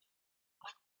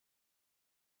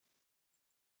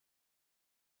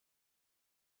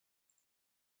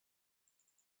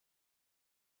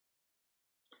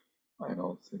I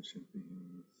all sentient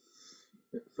beings,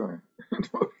 sorry,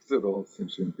 notice that all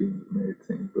sentient beings may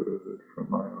attain Buddhahood. From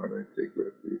my heart I take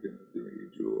refuge in the three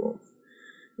jewels,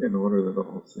 in order that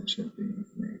all sentient beings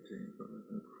may attain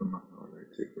Buddhahood. From my heart I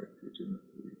take refuge in the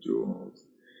three jewels,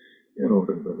 in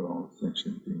order that all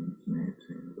sentient beings may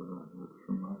attain Buddhahood.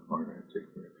 From my heart I take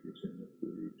refuge in the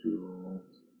three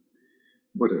jewels.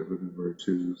 Whatever the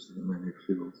virtues, the many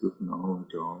fields of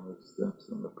knowledge, all the steps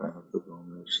on the path of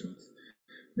omniscience,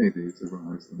 may these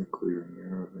arise in the clearing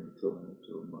air of intellect,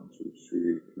 O Manju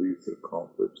Shri, please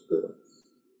accomplish this.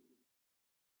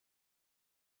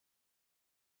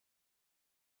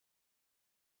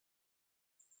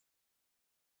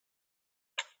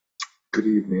 Good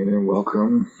evening and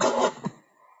welcome.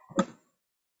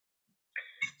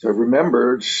 So I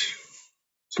remembered,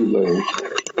 too late,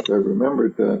 I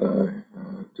remembered that I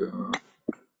had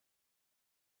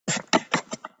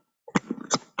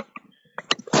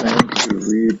planned to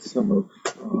read some of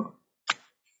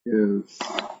his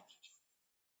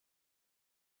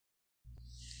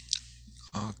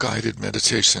guided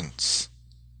meditations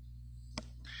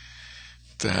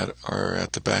that are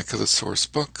at the back of the source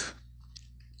book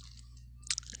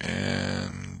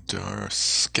and are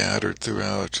scattered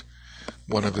throughout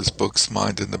one of his books,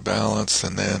 Mind in the Balance,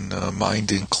 and then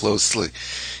Minding Closely.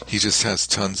 He just has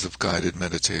tons of guided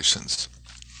meditations.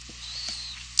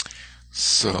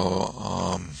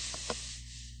 So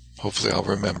hopefully I'll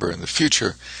remember in the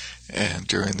future, and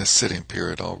during the sitting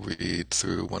period I'll read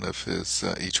through one of his,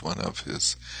 each one of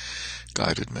his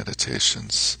guided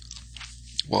meditations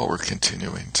while we're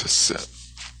continuing to sit.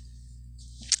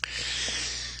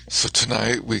 So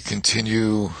tonight we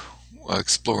continue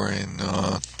exploring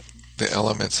the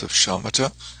elements of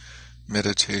shamatha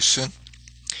meditation,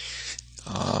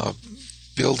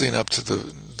 building up to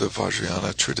the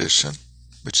Vajrayana tradition,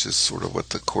 which is sort of what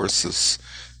the course is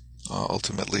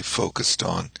ultimately focused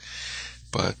on,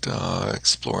 but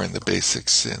exploring the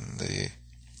basics in the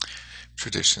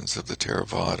traditions of the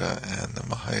Theravada and the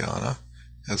Mahayana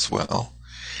as well.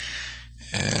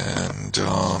 And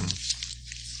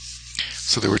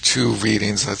so there were two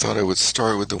readings. I thought I would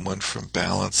start with the one from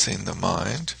Balancing the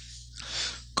Mind,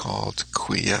 called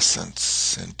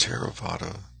Quiescence in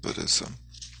Theravada Buddhism.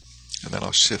 And then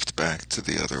I'll shift back to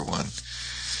the other one,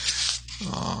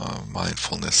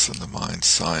 Mindfulness in the Mind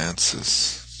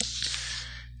Sciences,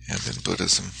 and in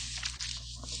Buddhism.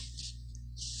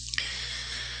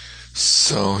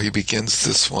 So he begins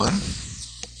this one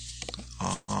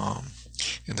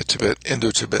in the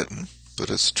Indo-Tibetan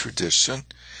Buddhist tradition.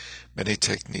 Many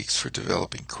techniques for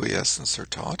developing quiescence are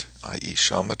taught, i.e.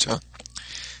 shamatha,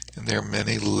 and there are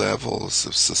many levels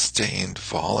of sustained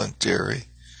voluntary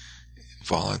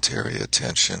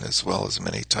attention, as well as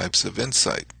many types of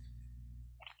insight.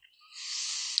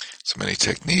 So many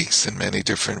techniques and many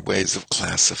different ways of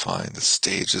classifying the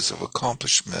stages of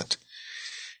accomplishment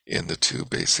in the two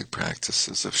basic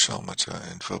practices of shamatha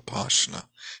and vipassana,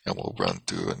 and we'll run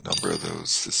through a number of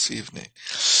those this evening.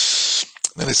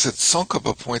 Then I said,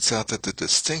 Tsongkhapa points out that the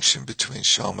distinction between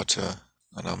shamatha,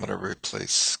 and I'm going to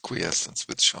replace quiescence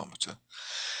with shamatha,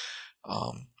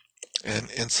 and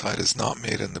insight is not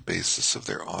made on the basis of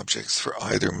their objects, for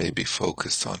either may be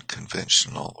focused on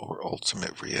conventional or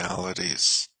ultimate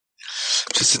realities.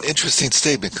 Which is an interesting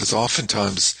statement, because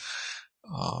oftentimes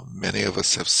many of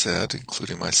us have said,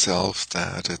 including myself,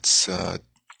 that it's the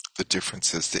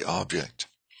difference is the object.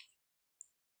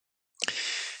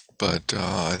 But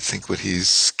I think what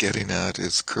he's getting at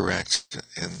is correct,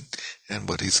 and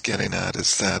what he's getting at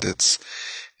is that it's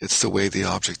the way the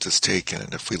object is taken.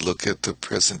 And if we look at the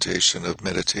presentation of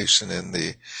meditation in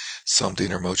the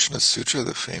Samdhinirmochana Sutra,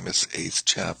 the famous 8th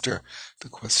chapter, the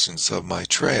questions of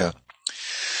Maitreya,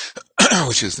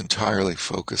 which is entirely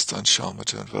focused on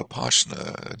shamatha and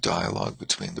vipassana, a dialogue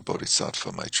between the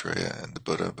Bodhisattva Maitreya and the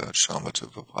Buddha about shamatha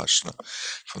vipassana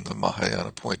from the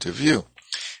Mahayana point of view.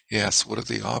 He asks, what are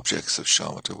the objects of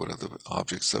shamatha? What are the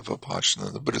objects of vipassana?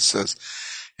 And the Buddha says,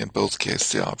 in both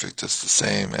cases, the object is the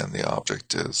same, and the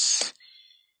object is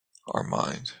our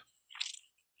mind.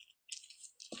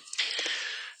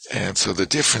 And so the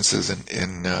difference is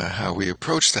in how we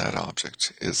approach that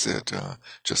object. Is it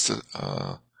just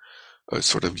a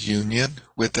sort of union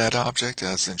with that object,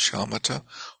 as in shamatha,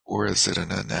 or is it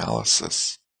an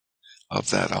analysis of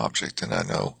that object? And I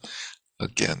know,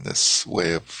 again, this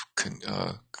way of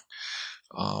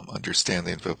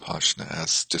understanding vipassana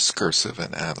as discursive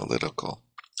and analytical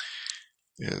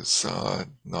is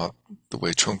not the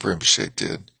way Trungpa Rinpoche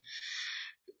did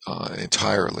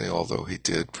entirely, although he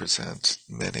did present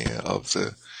many of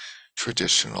the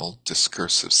traditional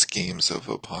discursive schemes of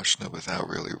vipassana without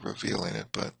really revealing it,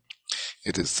 but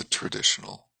it is the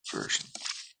traditional version.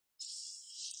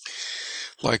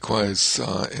 Likewise,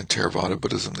 in Theravada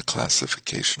Buddhism, the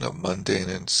classification of mundane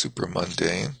and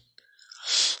supermundane,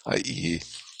 i.e.,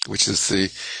 which is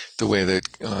the way that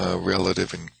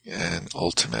relative and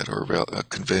ultimate, or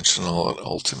conventional and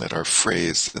ultimate, are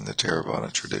phrased in the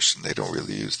Theravada tradition. They don't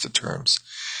really use the terms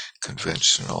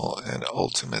conventional and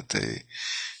ultimate. They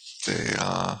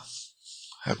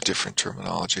have different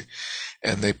terminology,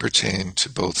 and they pertain to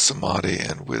both samadhi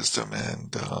and wisdom.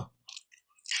 And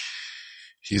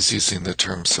he's using the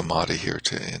term samadhi here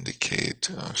to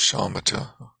indicate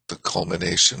shamatha, the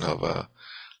culmination of a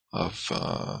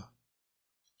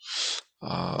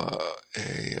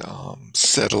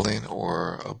settling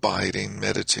or abiding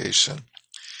meditation,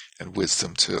 and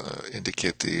wisdom to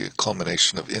indicate the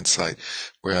culmination of insight.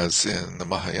 Whereas in the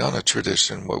Mahayana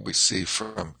tradition, what we see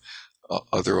from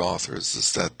other authors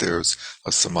is that there's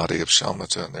a samadhi of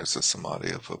shamatha and there's a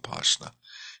samadhi of vipassana.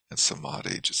 And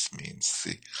samadhi just means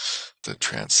the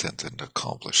transcendent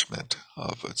accomplishment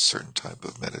of a certain type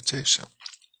of meditation.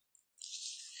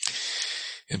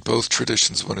 In both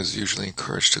traditions, one is usually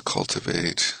encouraged to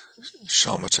cultivate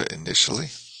shamatha initially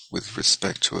with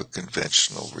respect to a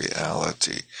conventional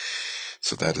reality.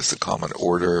 So that is the common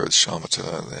order of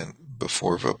shamatha, then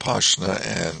before vipassana,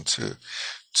 and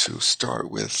to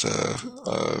start with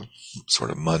a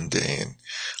sort of mundane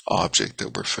object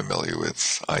that we're familiar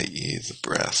with, i.e. the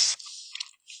breath.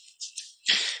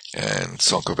 And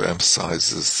Tsongkhapa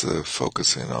emphasizes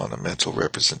focusing on a mental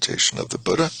representation of the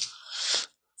Buddha,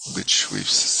 which we've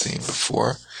seen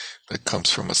before, that comes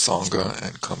from a Sangha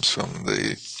and comes from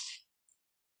the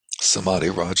Samadhi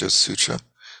Raja Sutra,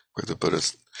 where the Buddha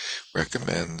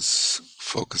recommends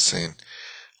focusing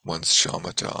one's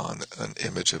shamatha on an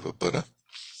image of a Buddha.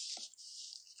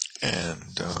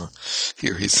 And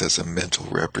here he says a mental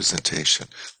representation.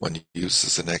 One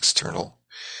uses an external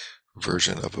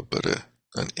version of a Buddha,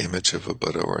 an image of a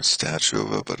Buddha or a statue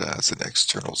of a Buddha as an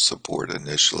external support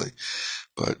initially,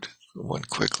 but one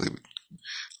quickly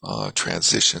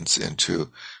transitions into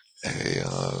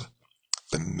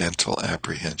the mental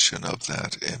apprehension of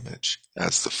that image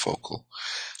as the focal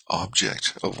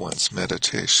object of one's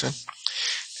meditation.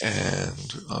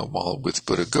 And while with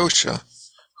Buddhaghosa,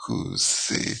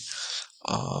 who's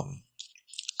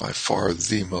by far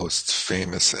the most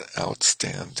famous,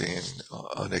 outstanding,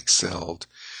 unexcelled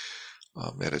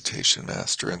meditation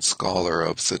master and scholar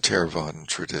of the Theravadan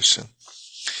tradition,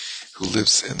 who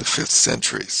lives in the 5th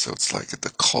century. So it's like at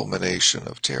the culmination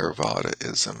of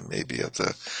Theravadaism, maybe at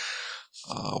the,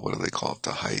 what do they call it,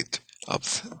 the height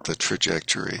of the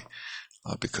trajectory,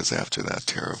 because after that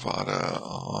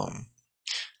Theravada,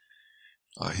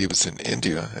 he was in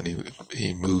India and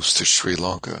he moves to Sri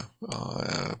Lanka,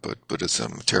 but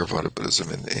Theravada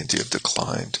Buddhism in India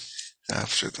declined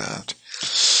after that.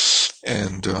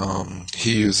 And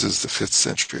he uses the 5th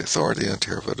century authority on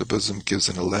Theravada Buddhism, gives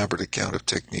an elaborate account of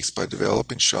techniques by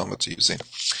developing shamatha using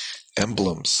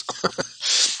emblems,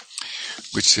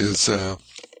 which is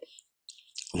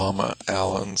Lama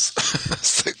Allen's,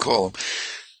 as they call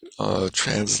him,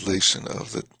 translation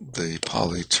of the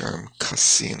Pali term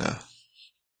kasina.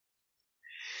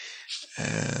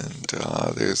 And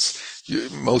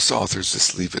most authors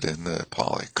just leave it in the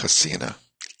Pali, kasina,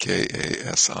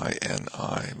 Kasini,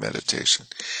 meditation.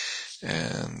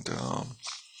 And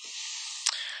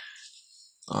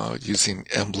using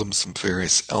emblems and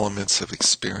various elements of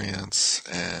experience.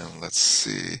 And let's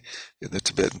see, in the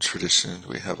Tibetan tradition,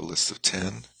 we have a list of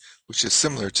 10, which is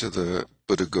similar to the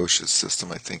Buddhaghosa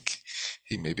system. I think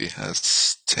he maybe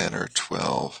has 10 or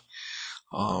 12.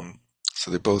 So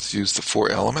they both use the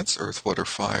 4 elements, earth, water,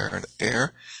 fire, and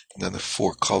air, and then the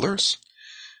 4 colors,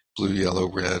 blue, yellow,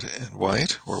 red, and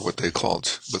white, or what they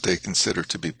consider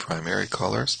to be primary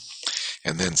colors,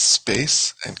 and then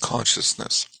space and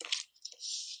consciousness.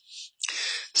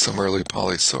 Some early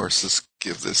Pali sources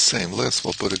give this same list,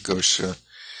 while Buddhaghosa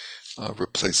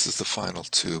replaces the final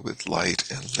 2 with light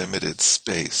and limited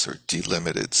space, or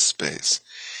delimited space.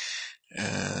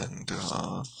 And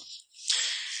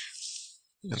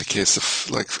in the case of,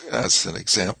 as an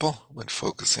example, when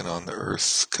focusing on the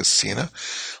earth's kasina,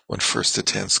 one first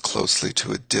attends closely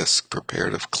to a disc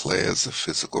prepared of clay as a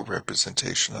physical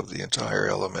representation of the entire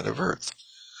element of earth.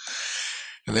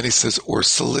 And then he says, or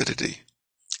solidity.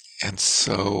 And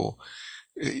so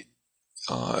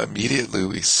immediately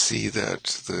we see that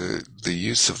the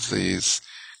use of these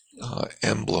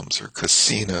emblems or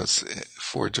kasinas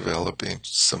for developing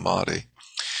samadhi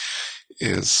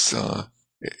is,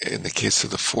 in the case of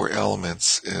the 4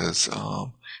 elements, is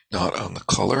not on the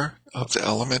color of the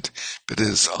element, but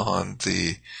is on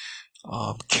the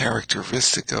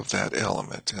characteristic of that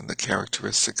element, and the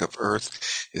characteristic of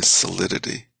earth is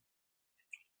solidity.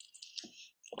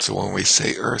 So when we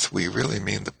say earth, we really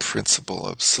mean the principle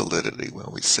of solidity.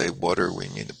 When we say water, we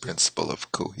mean the principle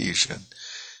of cohesion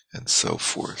and so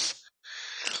forth.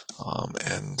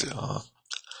 And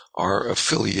our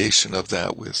affiliation of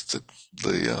that with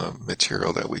the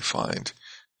material that we find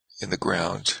in the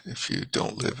ground, if you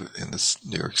don't live in this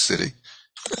New York City,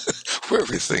 where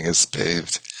everything is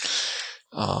paved,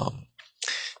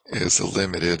 is a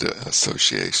limited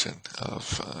association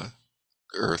of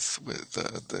earth with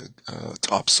the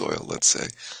topsoil, let's say,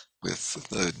 with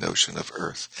the notion of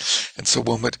earth. And so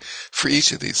one would, for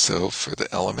each of these, so for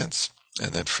the elements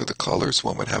and then for the colors,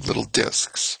 one would have little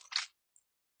discs,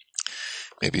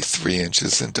 maybe 3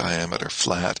 inches in diameter,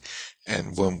 flat,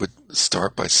 and one would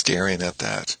start by staring at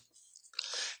that.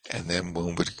 And then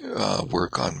one would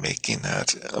work on making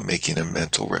a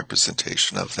mental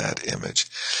representation of that image.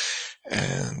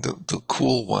 And the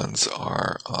cool ones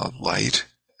are light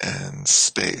and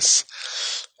space.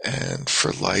 And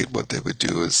for light, what they would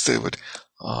do is they would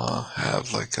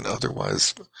have like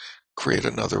create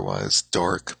an otherwise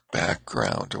dark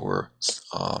background or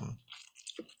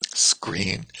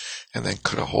screen, and then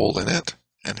cut a hole in it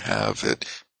and have it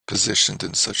positioned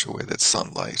in such a way that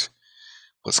sunlight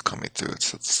was coming through it,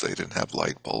 since they didn't have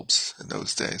light bulbs in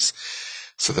those days.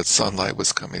 So that sunlight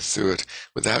was coming through it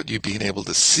without you being able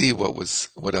to see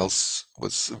what else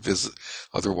was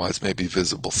otherwise maybe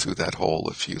visible through that hole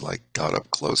if you got up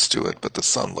close to it, but the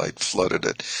sunlight flooded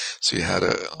it. So you had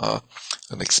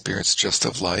an experience just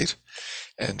of light.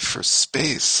 And for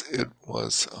space, it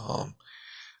was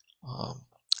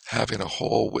having a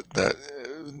hole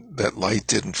that light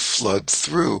didn't flood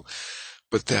through,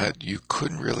 but that you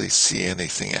couldn't really see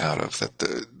anything out of.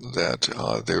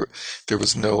 There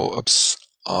was no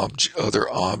other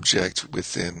object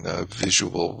within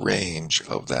visual range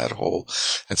of that hole,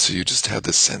 and so you just had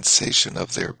the sensation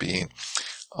of there being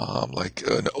like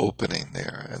an opening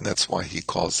there, and that's why he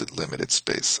calls it limited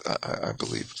space. I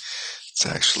believe it's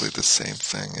actually the same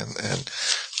thing, and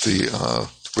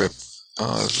the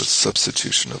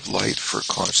substitution of light for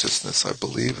consciousness, I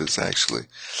believe, is actually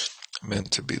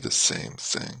meant to be the same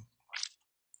thing.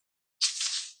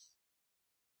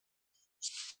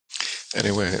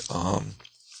 Anyway,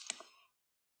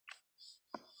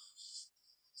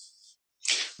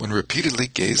 one repeatedly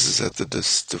gazes at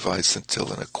this device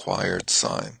until an acquired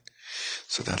sign,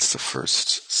 so that's the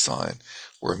first sign,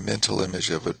 where a mental image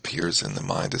of it appears in the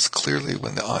mind as clearly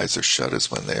when the eyes are shut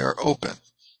as when they are open.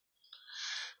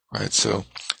 Right, so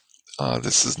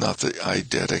this is not the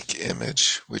eidetic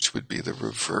image, which would be the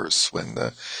reverse, when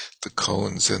the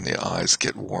cones in the eyes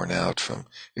get worn out from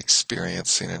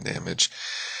experiencing an image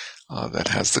that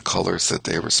has the colors that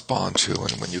they respond to,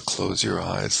 and when you close your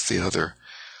eyes, the other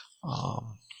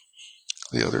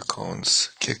cones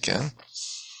kick in.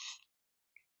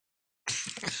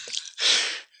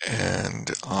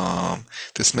 And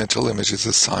this mental image is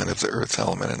a sign of the earth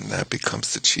element, and that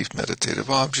becomes the chief meditative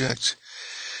object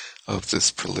of this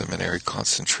preliminary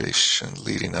concentration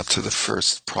leading up to the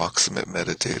first proximate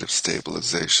meditative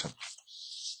stabilization.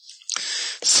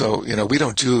 So, we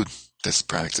don't do this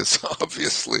practice,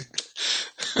 obviously.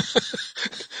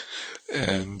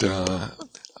 And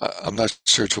I'm not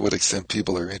sure to what extent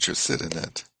people are interested in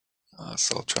it.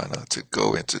 So I'll try not to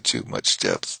go into too much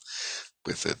depth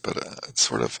with it, but it's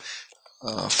sort of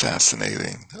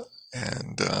fascinating,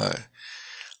 and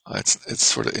it's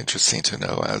sort of interesting to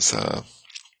know as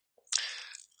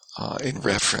in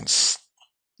reference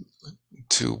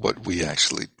to what we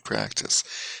actually practice.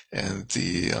 And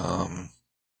the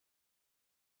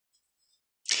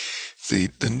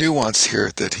nuance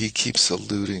here that he keeps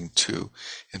alluding to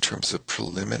in terms of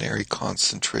preliminary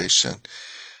concentration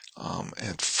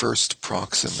and first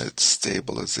proximate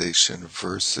stabilization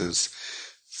versus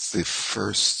the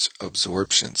first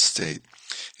absorption state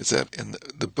is that in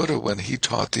the Buddha, when he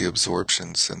taught the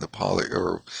absorptions in the Pali,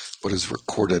 or what is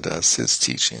recorded as his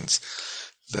teachings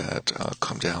that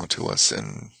come down to us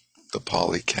in the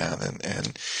Pali Canon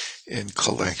and in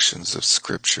collections of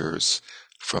scriptures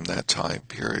from that time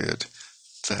period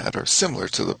that are similar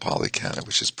to the Pali Canon,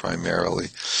 which is primarily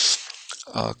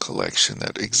a collection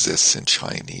that exists in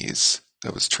Chinese,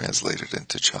 that was translated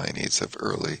into Chinese of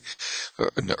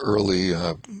an early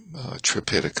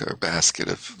Tripitaka, or basket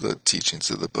of the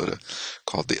teachings of the Buddha,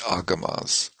 called the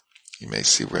Agamas. You may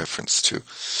see reference to.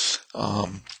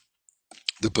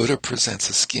 The Buddha presents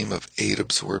a scheme of 8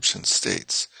 absorption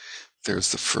states.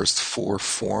 There's the first 4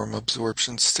 form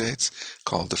absorption states,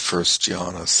 called the first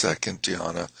jhana, second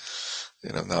jhana,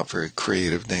 not very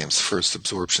creative names. First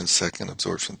absorption, second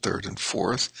absorption, third and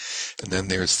fourth. And then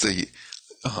there's the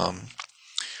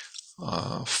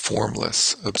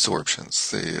formless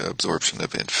absorptions, the absorption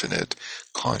of infinite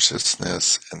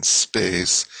consciousness and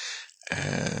space,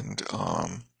 and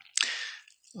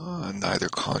neither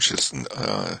conscious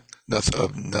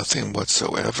of nothing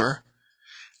whatsoever,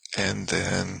 and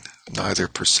then neither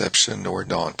perception nor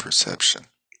non-perception.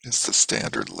 It's the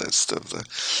standard list of the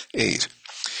 8.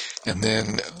 And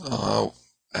then,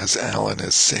 as Alan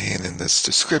is saying in this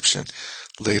description,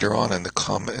 later on in the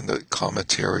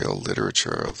commentarial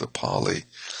literature of the Pali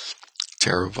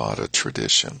Theravada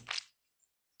tradition,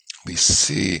 we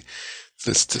see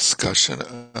this discussion,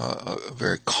 a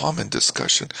very common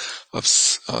discussion of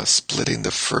splitting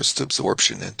the first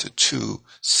absorption into 2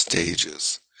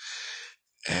 stages.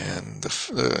 And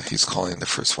he's calling the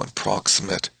first one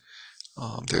proximate.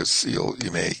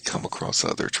 You may come across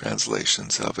other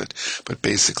translations of it, but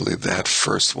basically that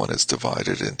first one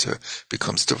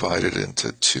becomes divided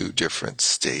into 2 different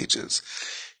stages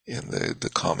in the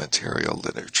commentarial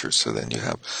literature. So then you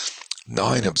have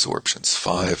 9 absorptions,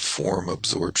 5 form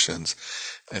absorptions,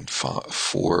 and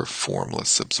 4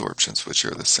 formless absorptions, which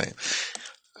are the same.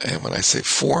 And when I say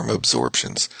form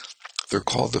absorptions, they're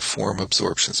called the form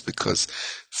absorptions because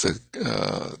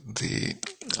the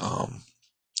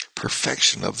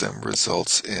perfection of them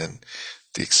results in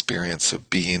the experience of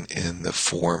being in the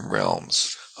form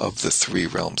realms of the 3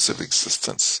 realms of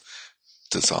existence: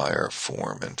 desire,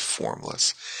 form, and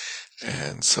formless.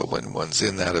 And so when one's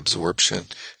in that absorption,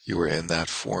 you are in that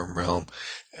form realm,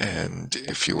 and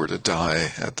if you were to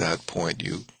die at that point,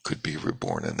 you could be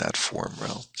reborn in that form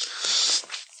realm.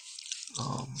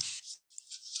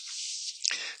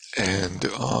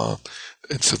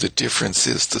 And so the difference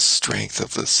is the strength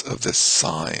of this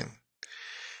sign.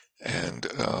 And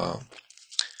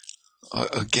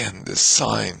again, this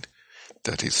sign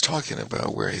that he's talking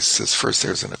about, where he says first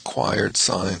there's an acquired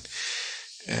sign,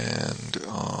 and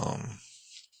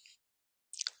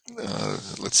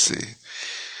let's see,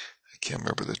 I can't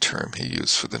remember the term he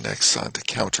used for the next sign, the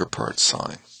counterpart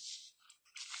sign.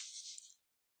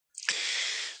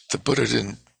 The Buddha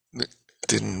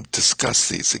didn't discuss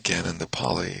these again in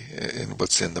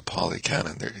what's in the Pali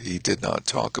Canon. He did not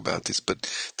talk about these,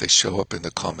 but they show up in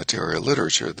the commentarial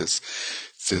literature. This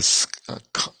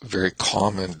very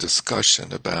common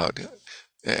discussion about,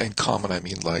 and common I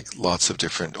mean like lots of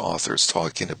different authors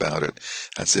talking about it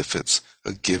as if it's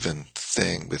a given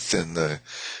thing within the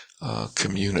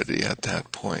community at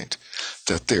that point,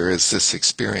 that there is this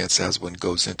experience as one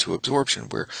goes into absorption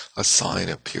where a sign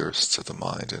appears to the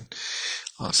mind. And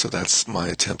so that's my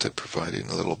attempt at providing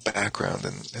a little background,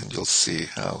 and you'll see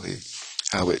how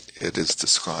it is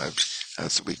described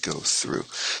as we go through.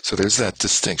 So there's that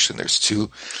distinction. There's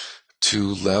two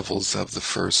levels of the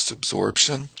first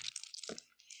absorption,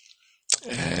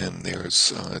 and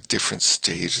there's different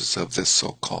stages of this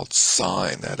so-called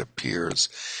sign that appears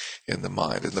in the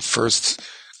mind. And the first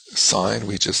sign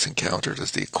we just encountered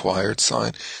is the acquired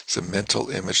sign. It's a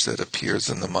mental image that appears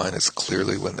in the mind as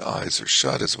clearly when the eyes are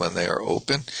shut as when they are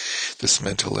open. This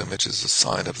mental image is a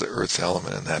sign of the earth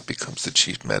element, and that becomes the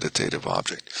chief meditative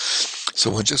object.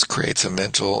 So one just creates a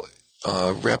mental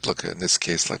replica, in this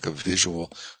case like a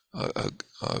visual, a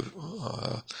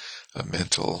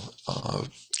mental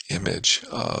image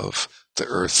of the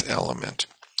earth element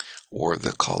or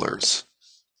the colors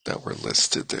that were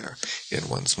listed there in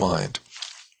one's mind.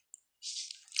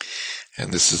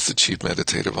 And this is the chief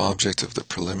meditative object of the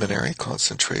preliminary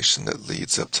concentration that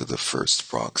leads up to the first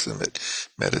proximate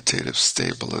meditative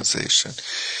stabilization.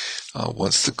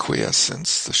 Once the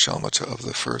quiescence, the shamatha of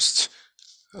the first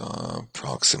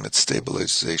proximate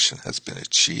stabilization has been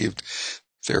achieved,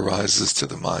 there rises to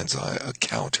the mind's eye a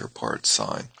counterpart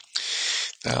sign.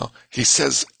 Now, he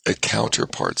says a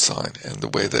counterpart sign, and the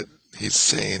way that he's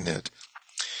saying it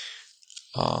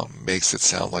makes it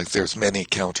sound like there's many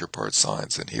counterpart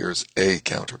signs, and here's a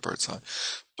counterpart sign.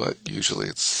 But usually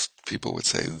people would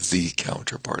say the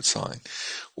counterpart sign,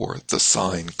 or the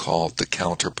sign called the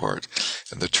counterpart.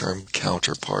 And the term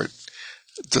counterpart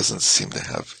doesn't seem to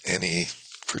have any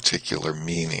particular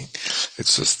meaning.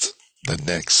 It's just the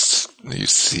next, you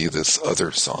see this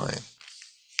other sign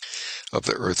of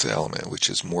the earth element, which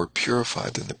is more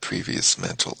purified than the previous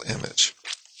mental image.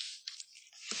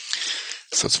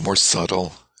 So it's more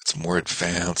subtle, it's more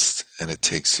advanced, and it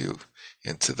takes you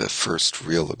into the first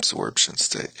real absorption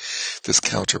state. This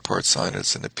counterpart sign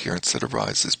is an appearance that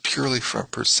arises purely from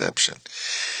perception,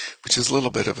 which is a little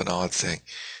bit of an odd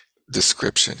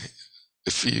description.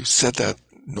 If you said that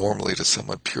normally to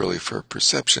someone purely for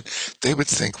perception, they would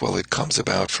think, well, it comes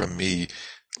about from me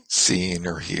seeing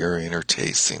or hearing or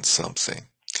tasting something.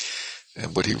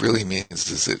 And what he really means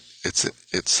is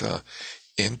it's a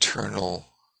internal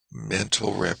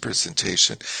mental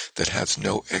representation that has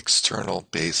no external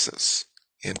basis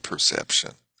in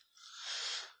perception.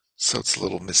 So it's a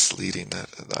little misleading, that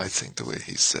I think, the way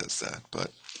he says that,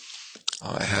 but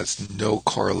it has no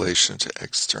correlation to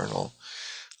external,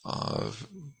 uh,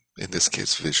 in this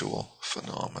case, visual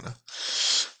phenomena.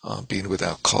 Being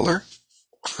without color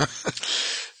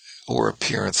or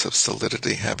appearance of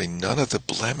solidity, having none of the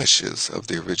blemishes of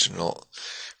the original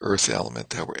earth element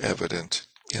that were evident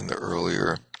in the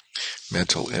earlier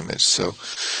mental image. So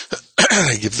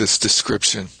I give this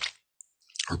description,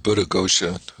 or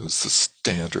Buddhaghosa, who's the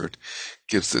standard,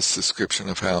 gives this description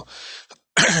of how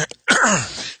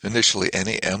initially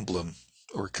any emblem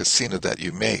or kasina that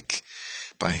you make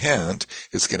by hand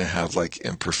is going to have like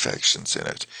imperfections in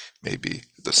it. Maybe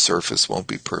the surface won't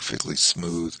be perfectly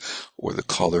smooth, or the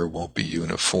color won't be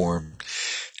uniform.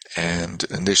 And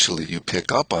initially you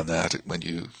pick up on that when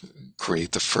you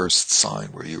create the first sign,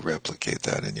 where you replicate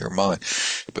that in your mind.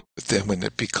 But then when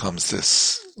it becomes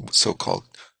this so-called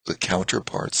the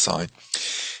counterpart sign,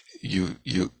 you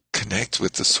connect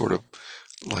with the sort of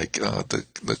like the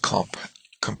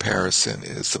comparison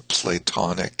is the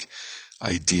Platonic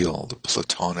ideal, the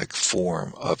Platonic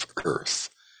form of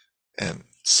earth, and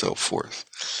so forth.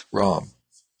 Ram.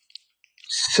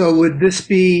 So would this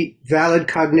be valid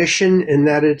cognition in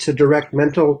that it's a direct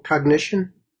mental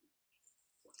cognition?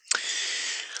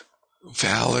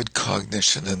 Valid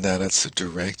cognition in that it's a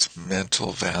direct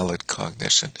mental valid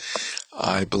cognition.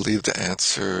 I believe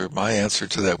my answer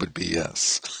to that would be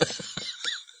yes.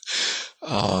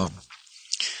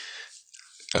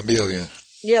 Amelia.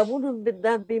 Yeah, wouldn't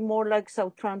that be more like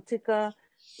Sautrantika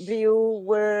view,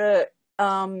 where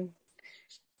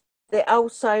the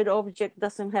outside object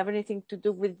doesn't have anything to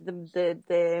do with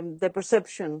the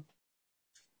perception?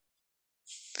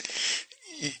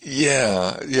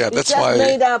 Yeah, It's that's just why.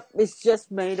 made up. It's just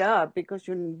made up because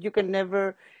you can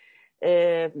never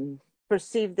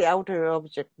perceive the outer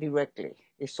object directly.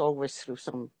 It's always through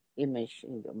some image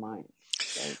in your mind.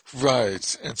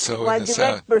 Right. And so while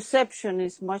direct perception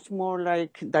is much more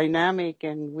like dynamic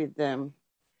and with them,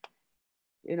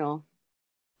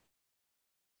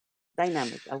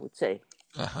 dynamic, I would say.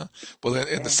 Well,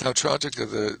 in the Sautrantika,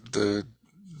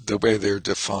 the way they're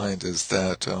defined is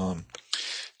that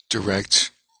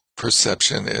direct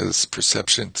perception is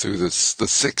perception through the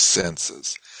six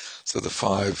senses. So the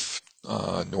five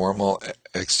normal,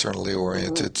 externally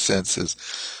oriented senses,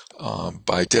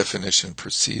 by definition,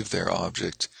 perceive their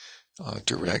object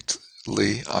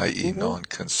directly, i.e.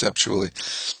 non-conceptually.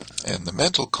 And the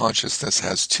mental consciousness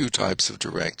has two types of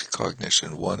direct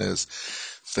cognition. One is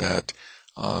that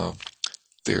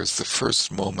there's the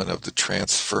first moment of the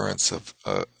transference of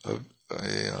a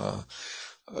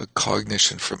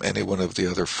cognition from any one of the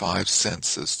other five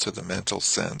senses to the mental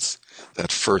sense.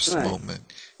 That first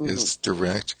moment is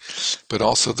direct, but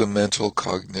also the mental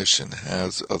cognition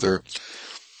has a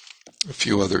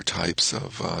few other types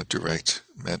of direct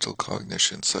mental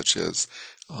cognition, such as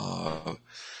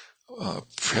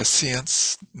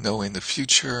prescience, knowing the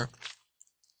future,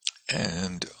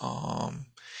 and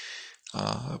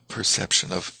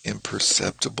perception of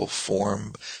imperceptible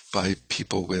form by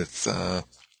people with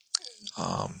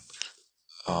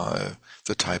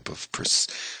the type of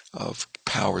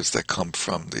powers that come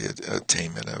from the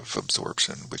attainment of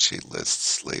absorption, which he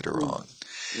lists later on.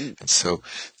 And so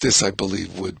this, I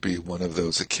believe, would be one of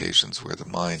those occasions where the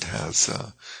mind has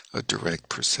a direct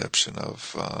perception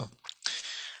of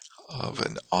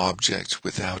an object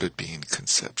without it being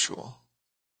conceptual.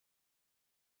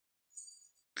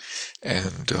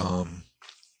 And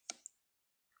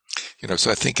so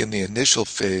I think in the initial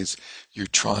phase, you're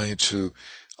trying to,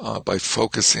 by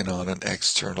focusing on an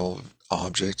external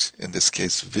object, in this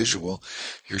case visual,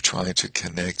 you're trying to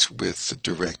connect with the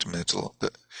direct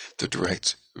the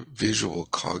direct visual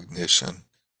cognition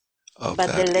of that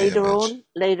image. But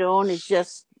later on it's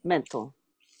just mental.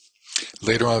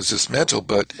 Later on it's just mental,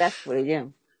 but that's what it is.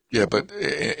 Yeah, but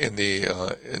in the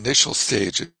initial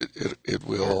stage, it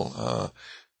will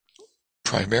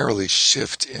primarily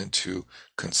shift into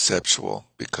conceptual,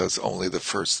 because only the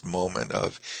first moment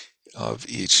of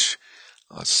each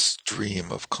stream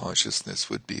of consciousness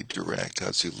would be direct.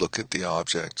 As you look at the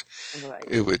object,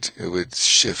 it would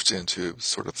shift into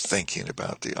sort of thinking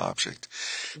about the object.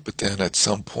 But then at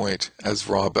some point, as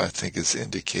Rob, I think, is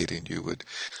indicating, you would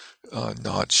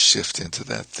not shift into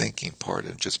that thinking part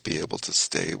and just be able to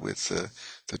stay with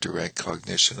the direct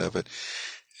cognition of it.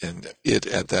 And it,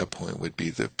 at that point, would be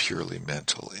the purely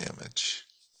mental image.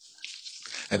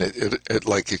 and it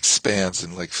like expands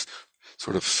and like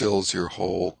sort of fills your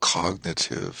whole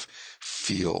cognitive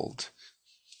field.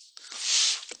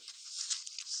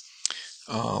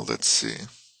 Let's see.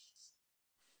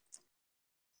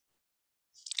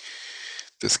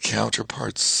 This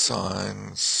counterpart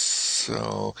sign,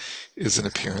 so is an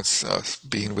appearance of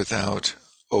being without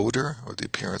odor, or the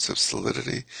appearance of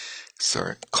solidity,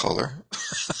 color,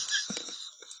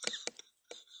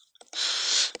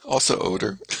 also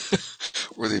odor,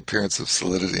 or the appearance of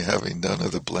solidity having none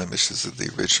of the blemishes of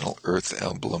the original earth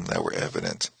emblem that were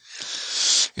evident.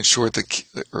 In short,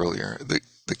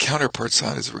 the counterpart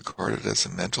sign is regarded as a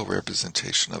mental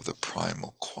representation of the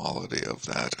primal quality of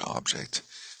that object,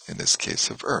 in this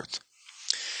case of earth.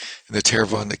 In the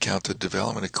Theravada account, the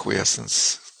development of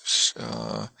quiescence,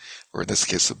 or in this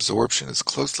case absorption, is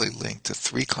closely linked to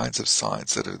three kinds of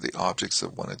signs that are the objects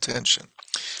of one's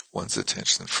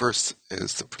attention. First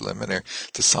is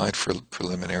the sign for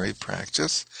preliminary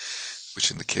practice, which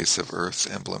in the case of earth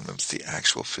emblem is the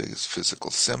actual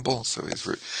physical symbol, so he's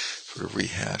sort of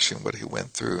rehashing what he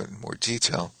went through in more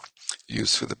detail,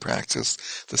 used for the practice.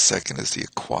 The second is the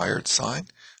acquired sign,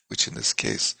 which in the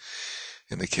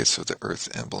case of the earth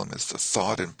emblem, is the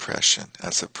thought impression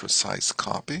as a precise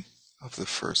copy of the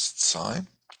first sign,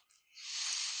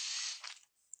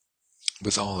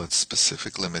 with all its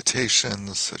specific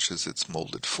limitations, such as its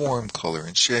molded form, color,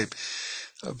 and shape,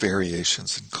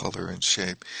 variations in color and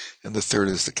shape. And the third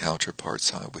is the counterpart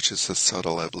sign, which is a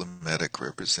subtle emblematic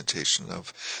representation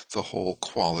of the whole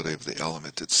quality of the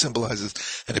element. It symbolizes,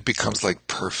 and it becomes like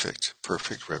perfect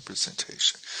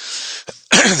representation.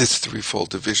 This threefold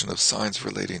division of signs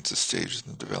relating to stages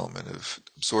in the development of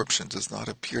absorption does not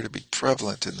appear to be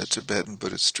prevalent in the Tibetan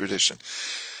Buddhist tradition.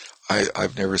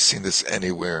 I've never seen this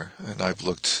anywhere, and I've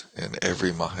looked in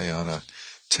every Mahayana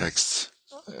text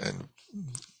and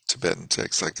Tibetan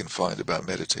texts I can find about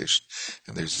meditation,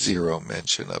 and there's zero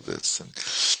mention of this. And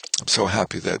I'm so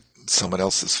happy that someone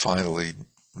else has finally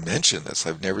mentioned this.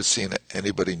 I've never seen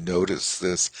anybody notice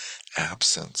this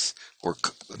absence, or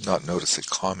not notice it,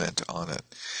 comment on it.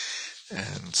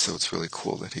 And so it's really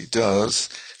cool that he does,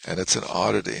 and it's an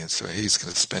oddity, and so he's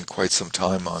going to spend quite some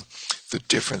time on the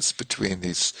difference between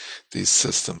these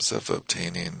systems of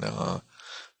obtaining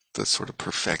the sort of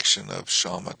perfection of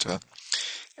shamatha,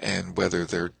 and whether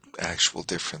they're actual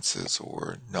differences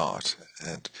or not.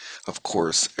 And of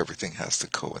course, everything has to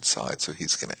coincide, so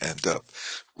he's going to end up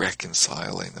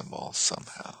reconciling them all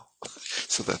somehow,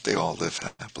 so that they all live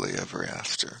happily ever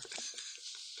after.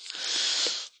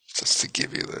 Just to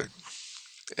give you the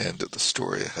end of the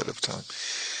story ahead of time,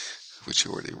 which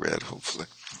you already read, hopefully.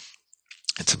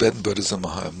 In Tibetan Buddhism,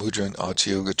 Mahamudra and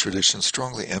Ati-yoga traditions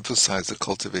strongly emphasize the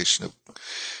cultivation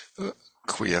of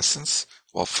quiescence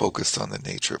while focused on the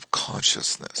nature of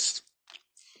consciousness.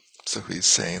 So he's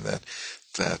saying that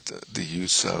the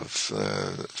use of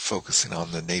focusing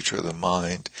on the nature of the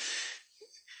mind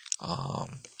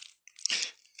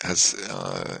as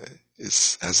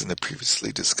in the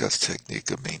previously discussed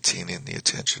technique of maintaining the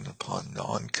attention upon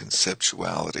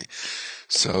non-conceptuality.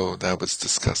 So that was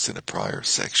discussed in a prior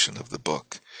section of the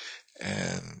book,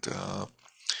 and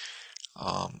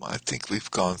I think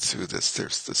we've gone through this.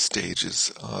 There's the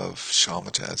stages of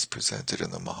shamatha as presented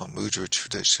in the Mahamudra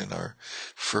tradition are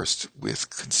first with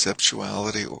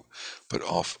conceptuality, but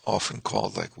often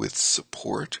called like with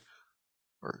support,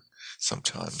 or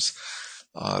sometimes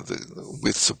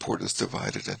with support is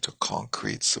divided into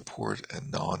concrete support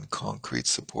and non-concrete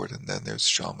support, and then there's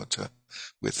shamatha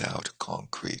without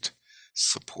concrete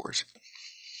support.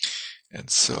 And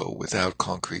so without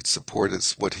concrete support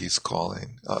is what he's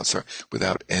calling,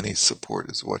 without any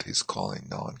support is what he's calling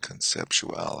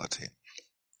non-conceptuality.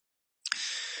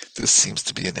 This seems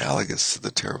to be analogous to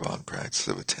the Theravada practice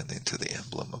of attending to the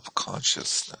emblem of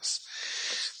consciousness.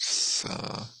 It's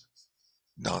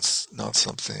not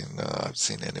something I've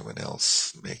seen anyone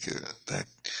else make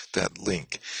that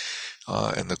link.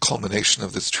 And the culmination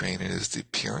of this training is the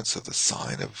appearance of the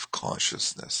sign of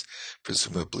consciousness,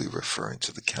 presumably referring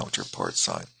to the counterpart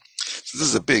sign. So this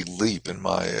is a big leap, in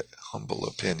my humble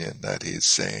opinion, that he's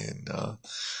saying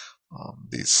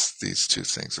these two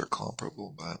things are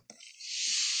comparable. But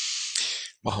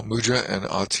Mahamudra and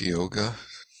Ati-yoga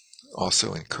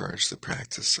also encourage the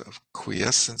practice of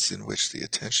quiescence, in which the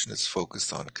attention is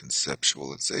focused on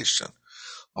conceptualization,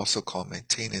 also called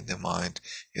maintaining the mind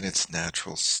in its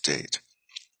natural state.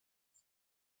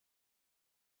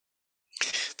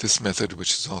 This method,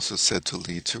 which is also said to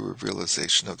lead to a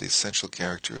realization of the essential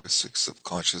characteristics of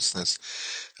consciousness,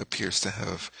 appears to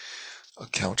have a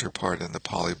counterpart in the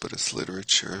Pali Buddhist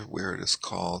literature, where it is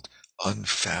called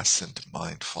unfastened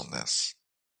mindfulness.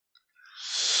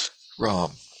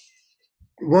 Ram.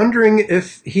 Wondering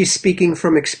if he's speaking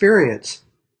from experience.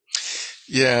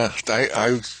 Yeah,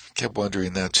 I kept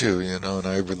wondering that too, and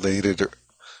I related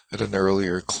at an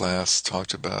earlier class,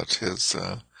 talked about his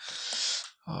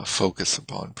focus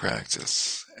upon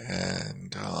practice.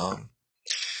 And,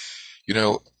 you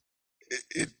know,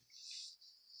 it,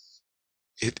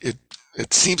 it, it,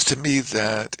 it seems to me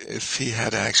that if he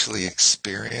had actually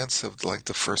experience of like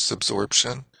the first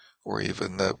absorption or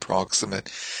even the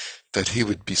proximate, that he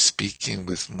would be speaking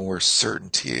with more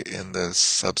certainty in the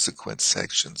subsequent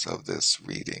sections of this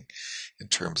reading in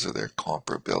terms of their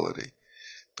comparability.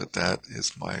 But that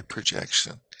is my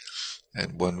projection.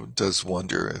 And one does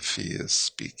wonder if he is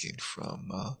speaking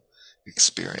from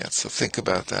experience. So think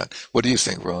about that. What do you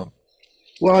think, Rom?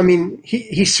 Well, I mean,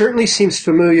 he certainly seems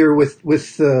familiar with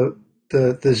the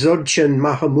Dzogchen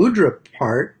Mahamudra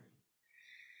part,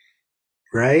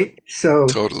 right?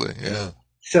 Totally, yeah.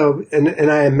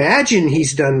 And I imagine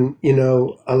he's done,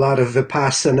 a lot of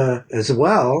Vipassana as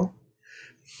well.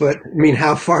 But I mean,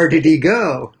 how far did he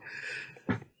go?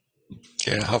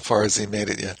 Yeah, how far has he made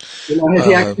it yet?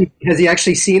 Has he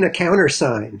actually seen a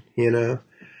countersign?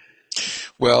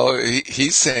 Well,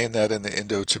 he's saying that in the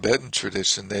Indo-Tibetan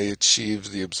tradition, they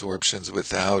achieved the absorptions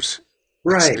without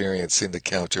Right, experiencing the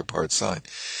counterpart sign.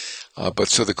 But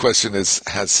so the question is,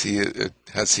 has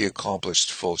he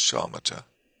accomplished full shamatha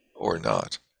or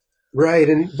not? right,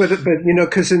 but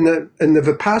because in the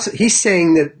Vipassana, he's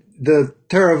saying that the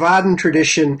Theravadan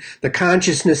tradition, the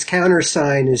consciousness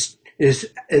countersign is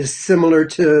similar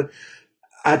to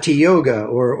Ati Yoga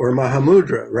or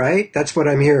Mahamudra, right? That's what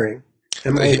I'm hearing.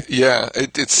 Yeah,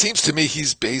 it seems to me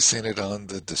he's basing it on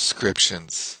the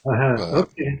descriptions.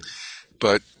 Okay.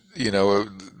 But,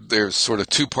 there's sort of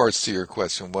two parts to your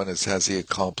question. One is, has he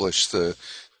accomplished the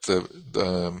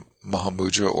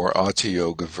Mahamudra or Ati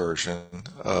Yoga version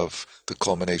of the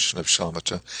culmination of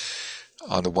shamatha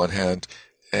on the one hand,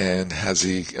 and has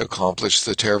he accomplished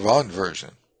the Theravada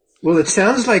version? Well, it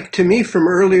sounds like to me from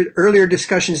earlier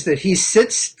discussions that he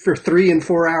sits for 3 and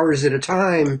 4 hours at a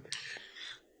time.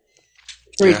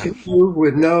 Yeah.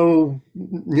 With no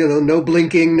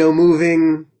blinking, no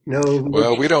moving, no.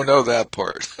 Well, we don't know that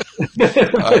part.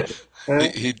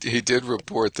 He did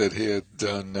report that he had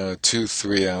done 2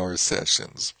 3-hour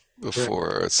sessions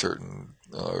before a certain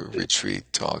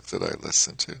retreat talk that I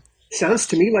listened to. Sounds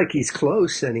to me like he's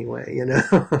close anyway,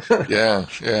 Yeah,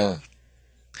 yeah.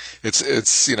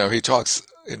 It's he talks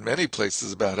in many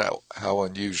places about how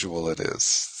unusual it is.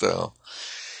 So,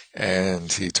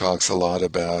 and he talks a lot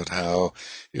about how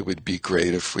it would be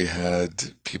great if we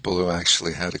had people who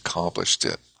actually had accomplished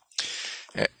it.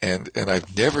 And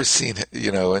I've never seen,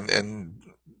 and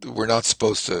we're not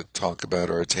supposed to talk about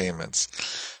our attainments,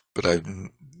 but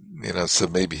so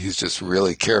maybe he's just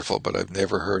really careful, but I've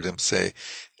never heard him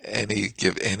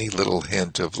give any little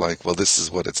hint of like, well, this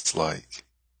is what it's like.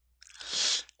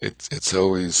 It's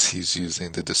always he's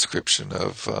using the description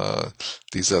of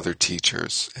these other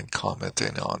teachers and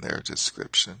commenting on their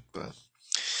description. But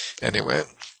anyway,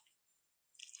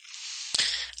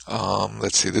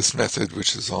 let's see, this method,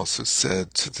 which is also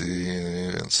said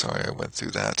to sorry, I went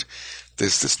through that.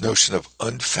 There's this notion of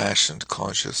unfashioned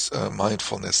conscious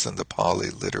mindfulness in the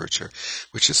Pali literature,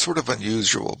 which is sort of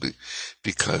unusual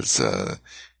because the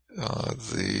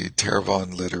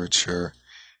Theravada literature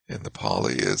in the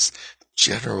Pali is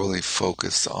generally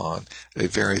focused on a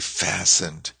very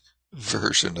fastened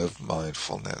version of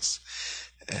mindfulness.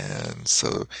 And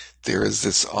so there is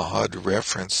this odd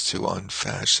reference to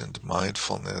unfashioned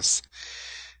mindfulness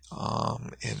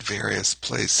in various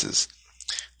places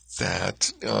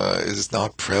that is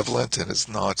not prevalent and is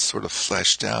not sort of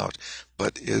fleshed out,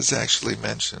 but is actually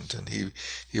mentioned. And he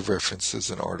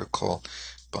references an article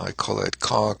by Colette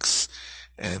Cox,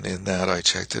 and in that I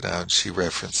checked it out. She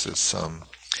references some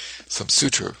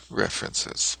sutra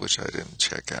references, which I didn't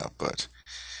check out, but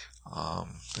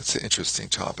it's an interesting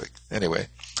topic. Anyway,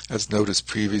 as noticed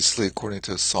previously, according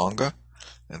to Sangha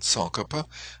and Tsongkhapa,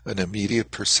 an immediate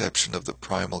perception of the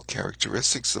primal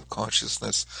characteristics of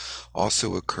consciousness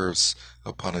also occurs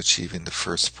upon achieving the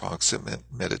first proximate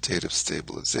meditative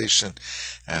stabilization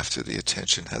after the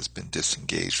attention has been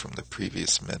disengaged from the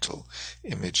previous mental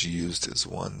image used as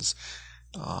one's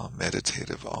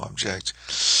meditative object.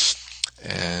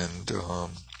 And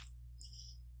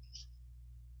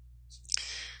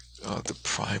the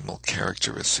primal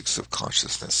characteristics of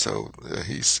consciousness. So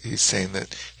he's saying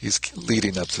that he's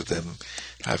leading up to them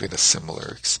having a similar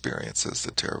experience as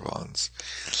the Theravadins.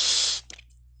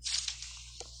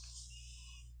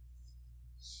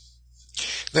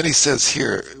 Then he says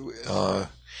here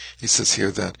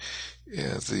that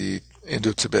the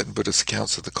Indo-Tibetan Buddhist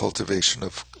accounts of the cultivation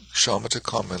of Shamatha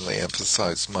commonly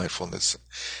emphasized mindfulness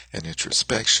and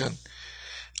introspection.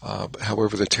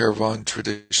 However, the Theravadan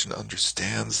tradition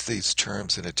understands these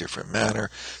terms in a different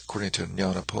manner, according to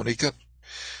Nyanaponika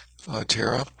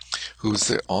Thera, who's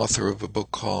the author of a book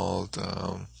called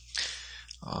The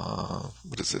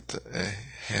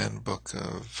Handbook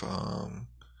of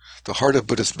the Heart of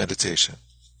Buddhist Meditation.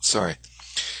 Sorry,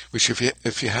 which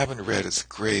if you haven't read, is a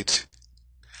great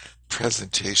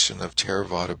presentation of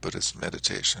Theravada Buddhist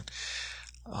meditation,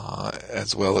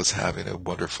 as well as having a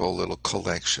wonderful little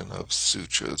collection of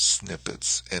sutra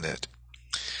snippets in it.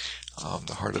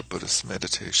 The Heart of Buddhist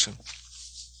Meditation.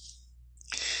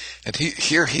 And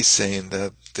he's saying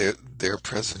that their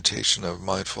presentation of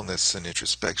mindfulness and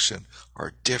introspection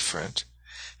are different.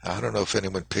 I don't know if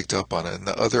anyone picked up on it. In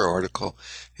the other article,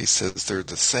 he says they're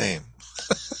the same.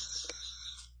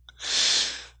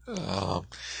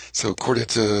 So according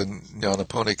to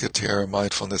Nyanaponika Thera,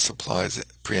 mindfulness applies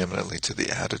preeminently to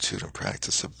the attitude and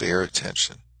practice of bare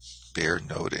attention, bare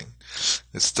noting.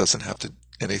 This doesn't have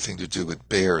anything to do with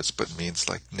bears, but means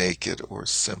like naked or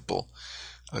simple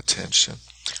attention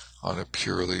on a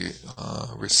purely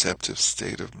receptive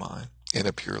state of mind, and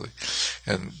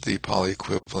the Pali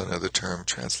equivalent of the term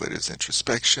translated as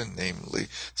introspection, namely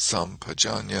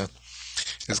sampajanya,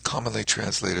 is commonly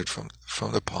translated from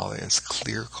the Pali as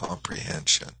clear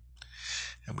comprehension.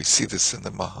 And we see this in the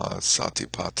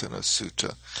Mahasatipatthana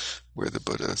Sutta, where the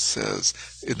Buddha says,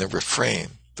 in the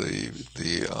refrain, the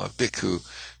bhikkhu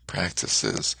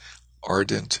practices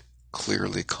ardent,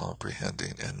 clearly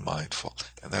comprehending, and mindful.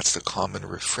 And that's the common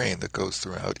refrain that goes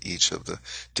throughout each of the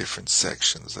different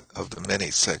sections, of the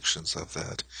many sections of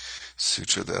that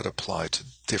sutra that apply to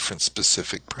different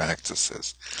specific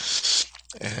practices.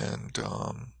 And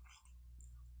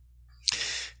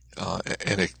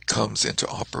it comes into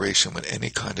operation when any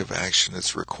kind of action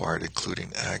is required,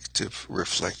 including active,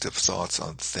 reflective thoughts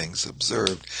on things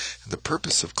observed. And the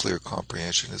purpose of clear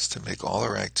comprehension is to make all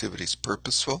our activities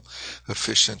purposeful,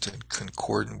 efficient, and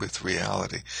concordant with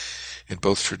reality. In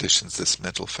both traditions, this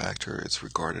mental factor is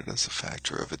regarded as a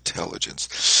factor of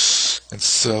intelligence. And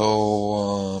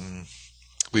so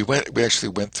we actually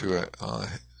went through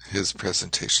his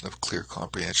presentation of clear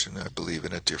comprehension, I believe,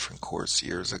 in a different course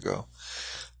years ago.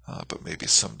 But maybe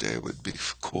someday it would be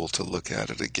cool to look at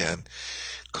it again,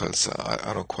 because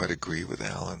I don't quite agree with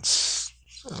Alan's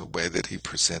way that he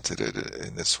presented it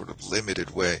in this sort of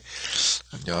limited way.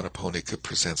 Nyanaponika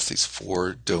presents these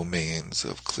 4 domains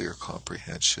of clear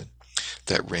comprehension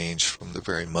that range from the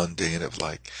very mundane of,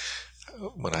 like,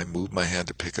 when I move my hand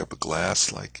to pick up a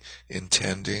glass, like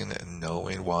intending and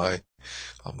knowing why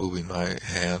I'm moving my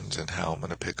hand and how I'm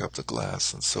going to pick up the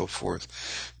glass and so forth,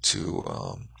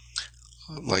 to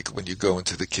like when you go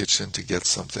into the kitchen to get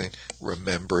something,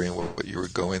 remembering what you were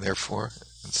going there for,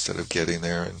 instead of getting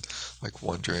there and like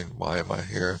wondering, why am I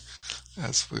here,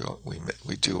 as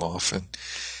we do often,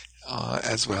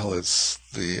 as well as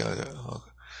the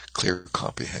clear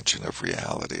comprehension of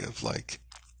reality, of like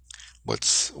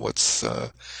what's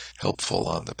helpful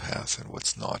on the path and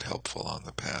what's not helpful on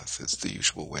the path, is the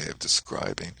usual way of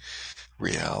describing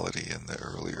reality in the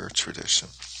earlier tradition.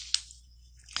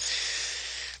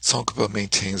 Tsongkhapa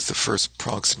maintains the first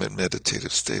proximate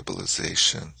meditative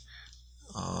stabilization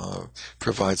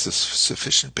provides a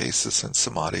sufficient basis and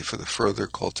samadhi for the further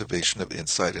cultivation of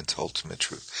insight into ultimate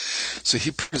truth. So he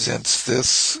presents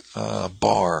this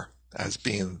bar as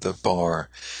being the bar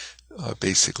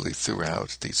basically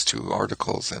throughout these 2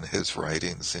 articles and his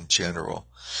writings in general,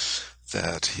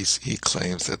 that he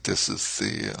claims that this is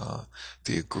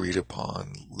the agreed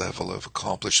upon level of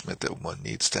accomplishment that one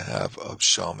needs to have of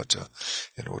shamatha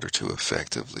in order to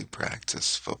effectively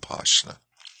practice vipassana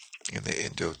in the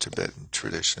Indo-Tibetan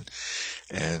tradition.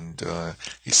 And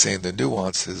he's saying the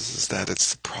nuance is that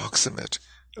it's the proximate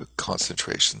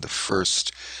concentration, the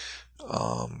first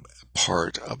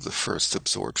part of the first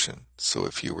absorption. So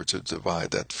if you were to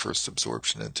divide that first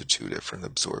absorption into 2 different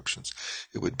absorptions,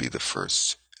 it would be the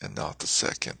first and not the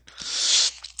second.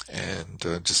 And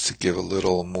just to give a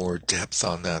little more depth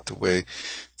on that, the way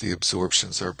the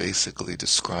absorptions are basically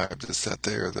described is that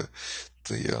they are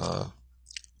the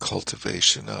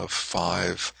cultivation of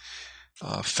 5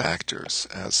 factors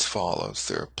as follows.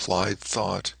 They're applied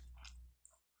thought,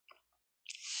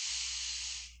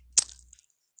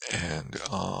 and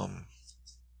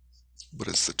what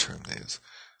is the term they use?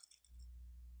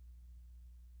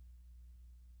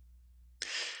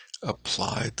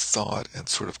 Applied thought and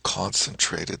sort of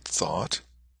concentrated thought,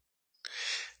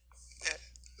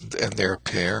 and they're a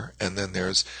pair. And then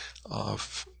there's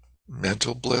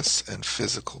mental bliss and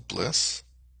physical bliss,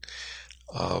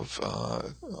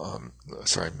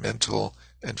 mental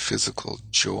and physical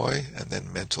joy, and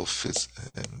then mental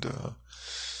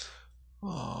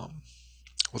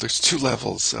well, there's two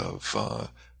levels of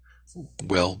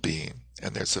well-being,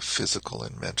 and there's a physical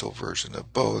and mental version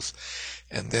of both,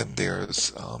 and then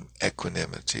there's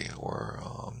equanimity, or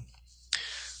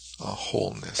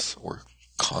wholeness, or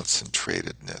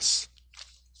concentratedness.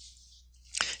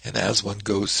 And as one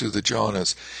goes through the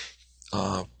jhanas,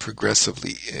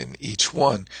 progressively in each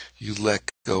one, you let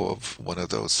go of one of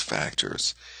those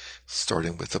factors,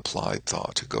 starting with applied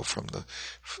thought, to go from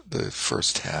the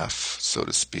first half, so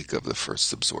to speak, of the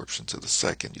first absorption to the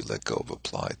second. You let go of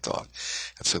applied thought.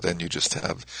 And so then you just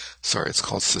have, it's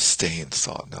called sustained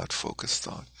thought, not focused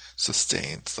thought.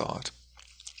 Sustained thought.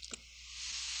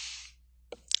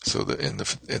 So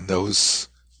in those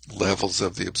levels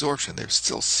of the absorption, there's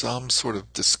still some sort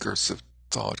of discursive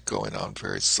thought going on,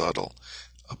 very subtle,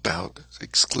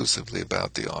 exclusively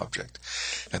about the object.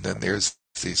 And then there's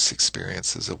these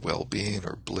experiences of well-being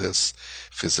or bliss,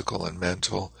 physical and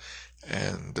mental,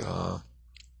 and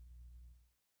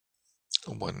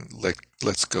one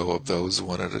lets go of those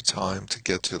one at a time to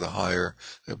get to the higher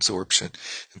absorption,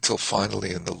 until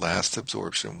finally in the last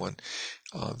absorption,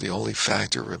 the only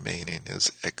factor remaining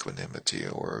is equanimity,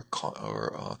 or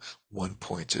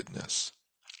one-pointedness.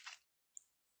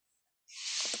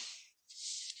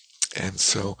 And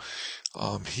so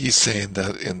he's saying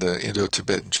that in the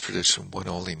Indo-Tibetan tradition, one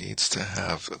only needs to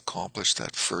have accomplished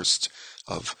that first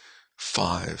of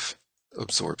 5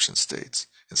 absorption states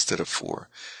instead of 4.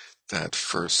 That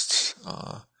first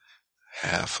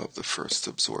half of the first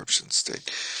absorption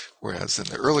state. Whereas in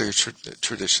the earlier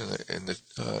tradition, in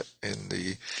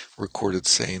the recorded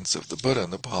sayings of the Buddha in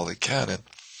the Pali Canon,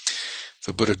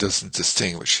 the Buddha doesn't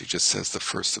distinguish. He just says the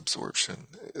first absorption.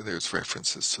 There's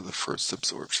references to the first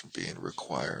absorption being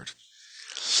required.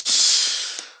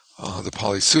 The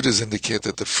Pali Suttas indicate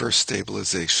that the first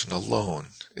stabilization alone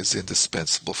is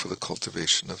indispensable for the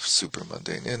cultivation of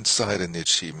supermundane insight and the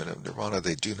achievement of nirvana.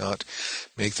 They do not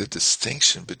make the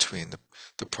distinction between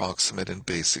the proximate and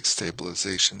basic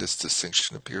stabilization. This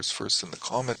distinction appears first in the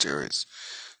commentaries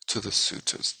to the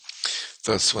suttas.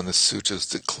 Thus, when the suttas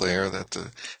declare that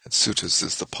and suttas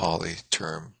is the Pali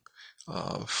term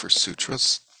for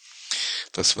sutras.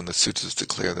 Thus, when the suttas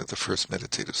declare that the first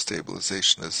meditative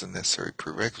stabilization is a necessary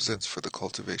prerequisite for the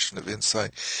cultivation of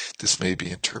insight, this may be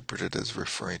interpreted as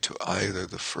referring to either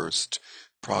the first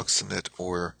proximate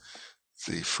or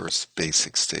the first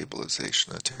basic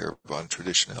stabilization. The Theravada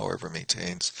tradition, however,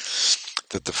 maintains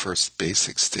that the first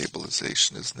basic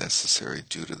stabilization is necessary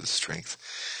due to the strength.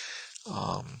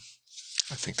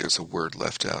 I think there's a word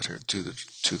left out here, due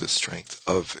to the strength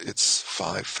of its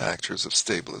 5 factors of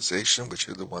stabilization, which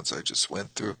are the ones I just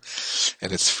went through,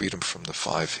 and its freedom from the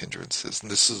 5 hindrances.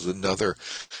 And this is another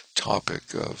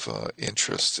topic of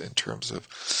interest in terms of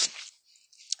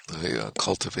the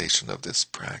cultivation of this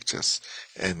practice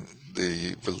and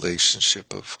the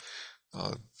relationship of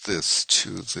this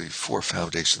to the 4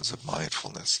 foundations of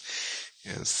mindfulness,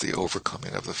 is the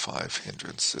overcoming of the 5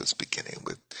 hindrances, beginning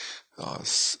with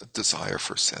desire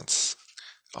for sense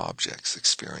objects,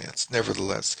 experience.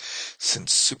 Nevertheless,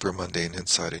 since supermundane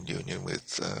insight in union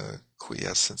with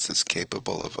quiescence is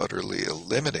capable of utterly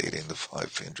eliminating the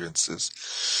 5 hindrances,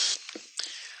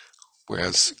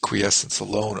 whereas quiescence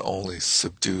alone only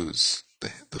subdues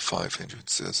the 5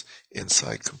 hindrances,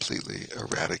 insight completely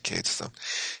eradicates them.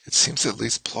 It seems at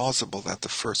least plausible that the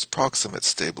first proximate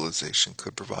stabilization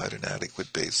could provide an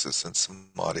adequate basis in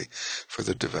samadhi for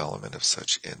the development of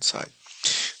such insight.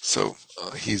 So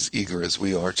he's eager, as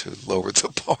we are, to lower the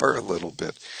bar a little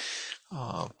bit.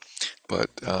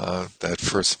 But that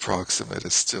first proximate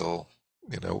is still,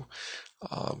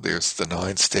 there's the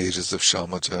 9 stages of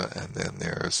shamatha, and then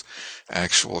there's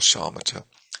actual shamatha.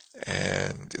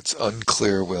 And it's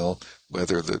unclear,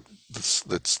 whether the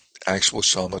actual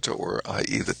shamatha, or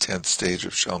i.e. the 10th stage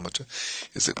of shamatha,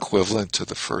 is equivalent to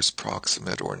the first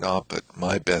proximate or not, but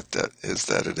my bet is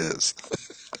that it is.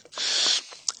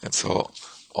 And so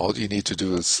all you need to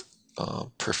do is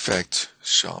perfect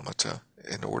shamatha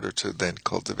in order to then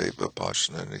cultivate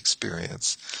vipassana and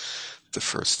experience the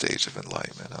first stage of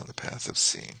enlightenment on the path of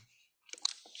seeing.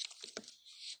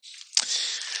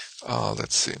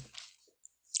 Let's see.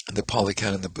 In the Pali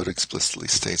Canon, the Buddha explicitly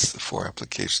states the 4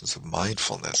 applications of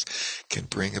mindfulness can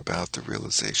bring about the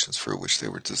realizations for which they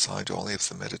were designed only if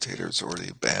the meditator has already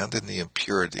abandoned the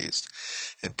impurities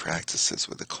and practices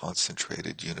with a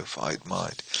concentrated, unified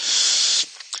mind.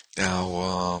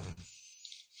 Now,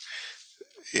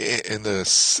 in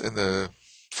the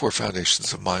 4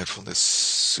 Foundations of Mindfulness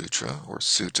Sutra, or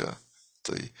Sutta,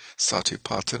 the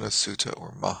Satipatthana Sutta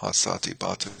or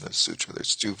Mahasatipatthana Sutra.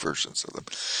 There's two versions of them.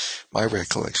 My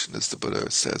recollection is the Buddha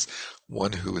says,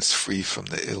 one who is free from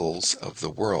the ills of the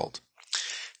world.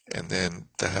 And then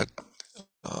that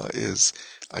is,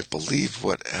 I believe,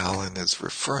 what Alan is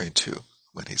referring to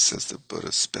when he says the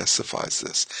Buddha specifies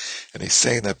this. And he's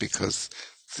saying that because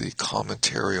the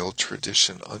commentarial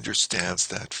tradition understands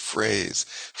that phrase,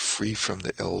 free from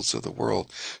the ills of the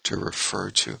world, to refer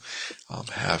to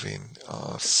having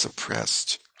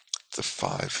suppressed the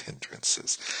five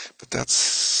hindrances. But that's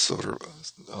sort of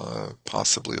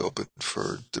possibly open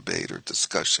for debate or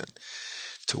discussion,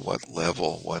 to what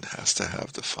level one has to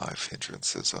have the five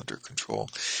hindrances under control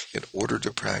in order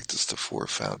to practice the four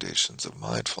foundations of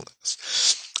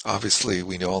mindfulness. Obviously,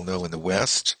 we all know in the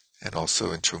West, and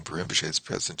also in Trungpa Rinpoche's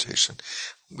presentation,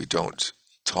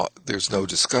 there's no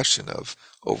discussion of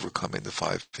overcoming the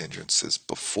five hindrances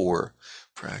before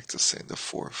practicing the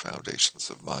four foundations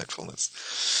of mindfulness.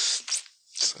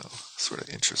 So, sort of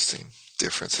interesting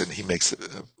difference, and he makes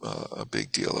a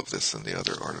big deal of this in the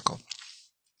other article.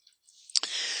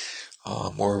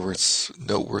 Moreover, it's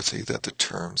noteworthy that the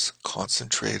terms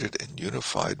concentrated and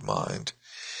unified mind,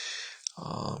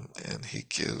 and he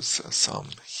gives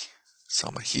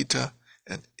samahita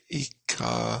and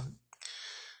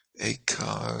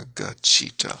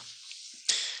ekagachita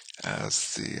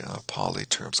as the Pali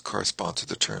terms, correspond to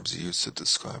the terms used to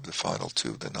describe the final two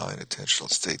of the 9 attentional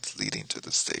states leading to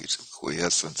the stage of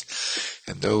quiescence.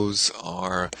 And those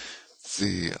are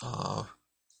the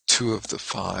 2 of the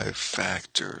 5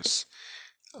 factors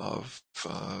of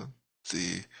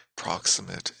the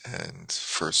proximate and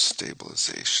first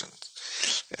stabilization.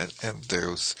 And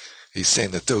he's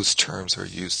saying that those terms are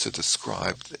used to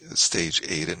describe stage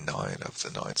 8 and 9 of the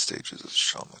 9 stages of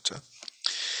shamatha.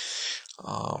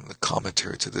 The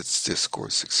commentary to this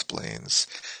discourse explains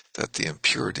that the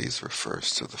impurities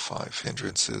refers to the 5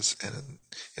 hindrances, and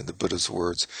in the Buddha's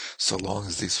words, so long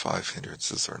as these 5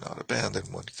 hindrances are not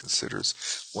abandoned, one considers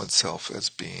oneself as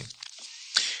being.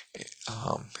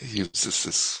 He uses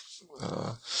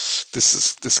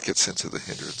this gets into the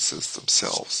hindrances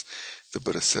themselves. The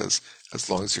Buddha says, as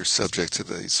long as you're subject to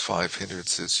these 5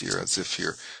 hindrances, you're as if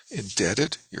you're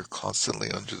indebted, you're constantly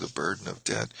under the burden of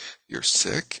debt, you're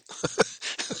sick,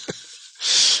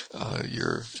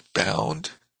 you're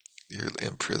bound, you're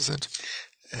imprisoned,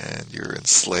 and you're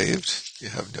enslaved, you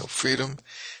have no freedom,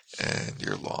 and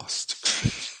you're lost.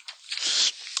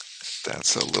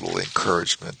 That's a little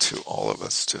encouragement to all of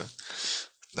us to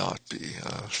not be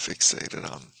fixated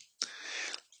on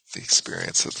the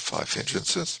experience of the 5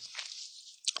 hindrances.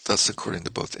 Thus, according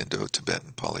to both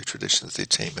Indo-Tibetan Pali traditions, the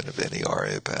attainment of any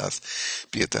Arya path,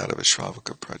 be it that of a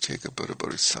Shravaka, Pratyeka, Buddha,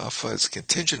 Bodhisattva, is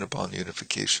contingent upon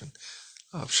unification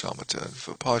of shamatha and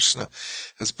vipassana.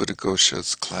 As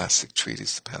Buddhaghosa's classic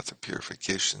treatise, The Path of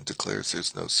Purification, declares,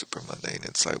 there's no supramundane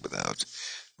insight without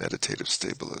meditative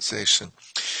stabilization.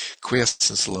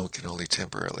 Quiescence alone can only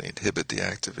temporarily inhibit the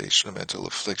activation of mental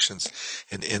afflictions,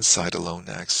 and insight alone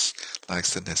lacks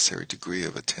the necessary degree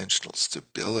of attentional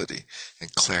stability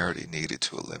and clarity needed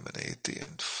to eliminate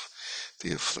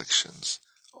the afflictions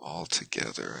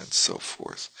altogether, and so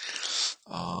forth.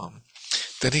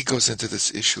 Then he goes into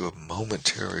this issue of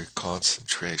momentary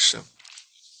concentration.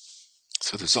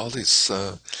 So there's all these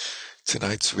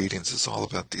tonight's readings is all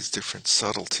about these different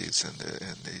subtleties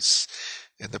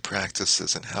in the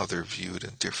practices and how they're viewed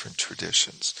in different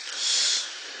traditions.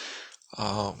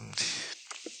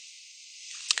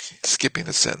 Skipping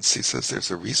a sentence, he says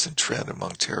there's a recent trend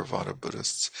among Theravada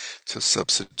Buddhists to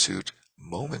substitute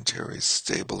momentary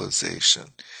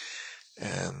stabilization,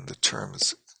 and the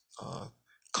terms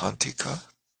kantika,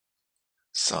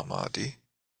 samadhi.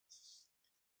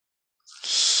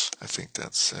 I think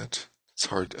that's it. It's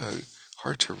hard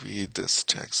to read this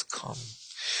text.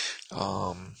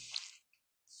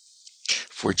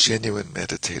 For genuine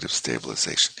meditative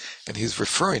stabilization, and he's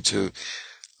referring to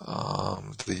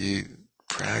the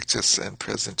practice and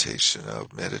presentation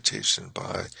of meditation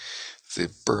by the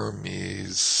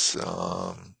Burmese,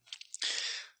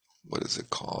 what is it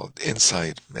called?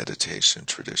 Insight meditation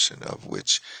tradition, of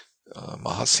which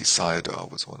Mahasi Sayadaw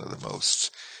was one of the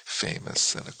most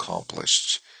famous and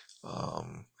accomplished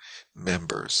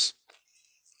members.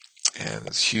 And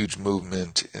this huge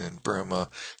movement in Burma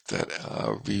that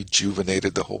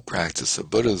rejuvenated the whole practice of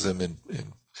Buddhism in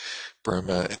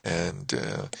Burma, and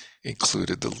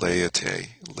included the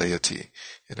laity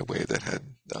in a way that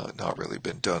had not really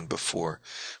been done before,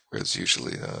 whereas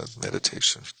usually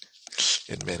meditation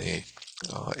in many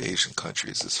Asian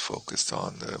countries is focused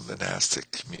on the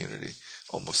monastic community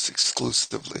almost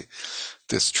exclusively.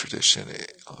 This tradition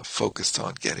focused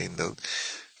on getting the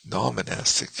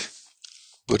non-monastic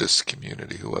Buddhist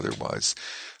community who otherwise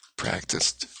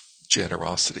practiced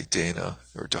generosity, dana,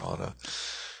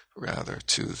 rather,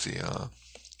 to the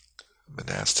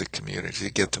monastic community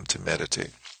to get them to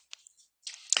meditate.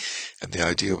 And the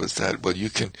idea was that, well, you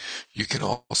can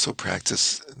also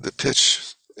practice, the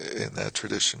pitch in that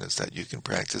tradition is that you can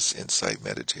practice insight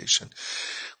meditation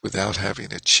without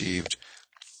having achieved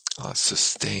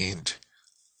sustained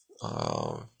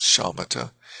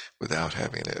shamatha, without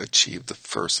having achieved the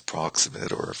first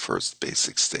proximate or first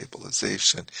basic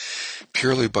stabilization,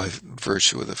 purely by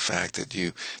virtue of the fact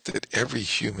that every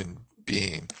human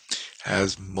being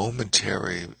has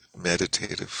momentary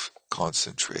meditative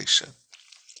concentration.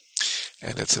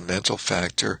 And it's a mental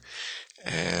factor,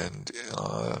 and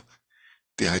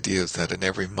the idea is that in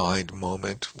every mind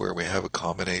moment where we have a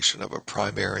combination of a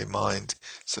primary mind,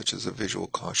 such as a visual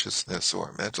consciousness or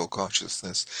a mental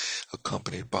consciousness,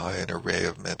 accompanied by an array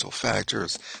of mental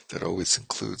factors that always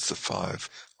includes the 5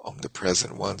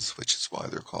 omnipresent ones, which is why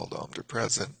they're called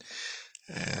omnipresent.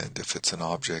 And if it's an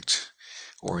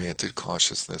object-oriented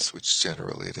consciousness, which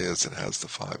generally it is, it has the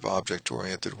 5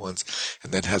 object-oriented ones,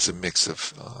 and then has a mix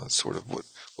of sort of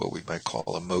what we might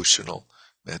call emotional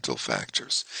mental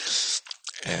factors.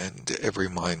 And every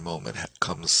mind moment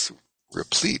comes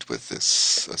replete with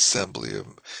this assembly of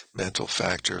mental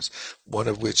factors, one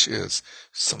of which is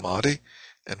samadhi,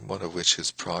 and one of which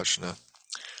is prajna,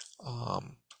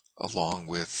 along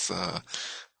with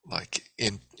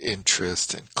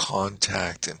interest and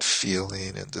contact and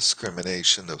feeling and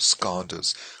discrimination. Those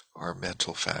skandhas are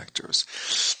mental factors.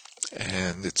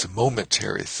 And it's a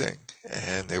momentary thing.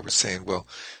 And they were saying, well,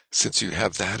 since you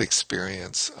have that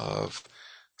experience of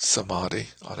samadhi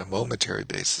on a momentary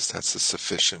basis, that's a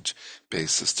sufficient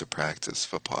basis to practice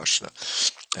vipassana.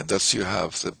 And thus you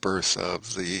have the birth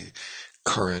of the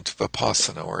current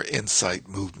vipassana or insight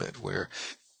movement, where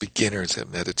beginners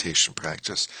at meditation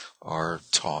practice are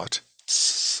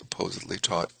supposedly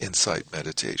taught insight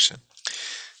meditation,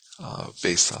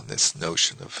 based on this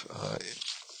notion of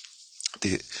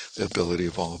the ability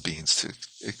of all beings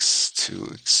to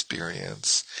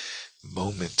experience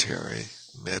momentary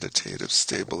meditative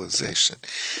stabilization.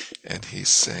 And he's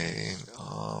saying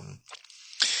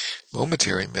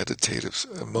momentary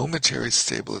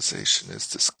stabilization is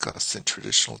discussed in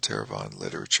traditional Theravada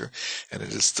literature, and it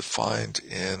is defined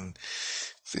in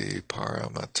the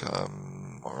Paramattha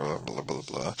blah blah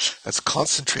blah as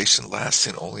concentration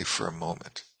lasting only for a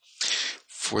moment.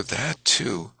 For that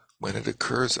too, when it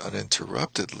occurs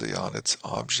uninterruptedly on its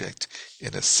object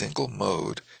in a single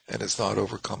mode and is not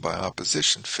overcome by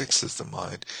opposition, fixes the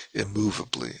mind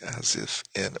immovably as if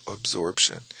in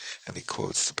absorption. And he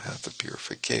quotes the path of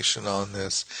purification on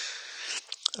this.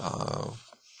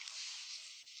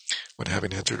 When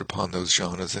having entered upon those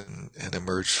jhanas and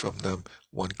emerged from them,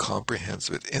 one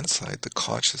comprehends with insight the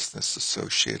consciousness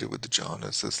associated with the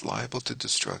jhanas is liable to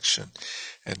destruction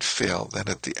and fail. Then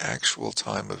at the actual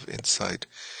time of insight,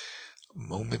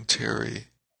 momentary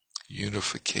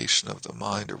unification of the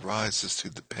mind arises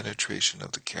through the penetration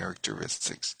of the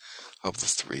characteristics of the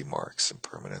 3 marks,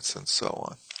 impermanence, and so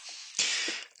on.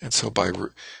 And so,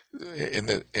 in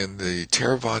the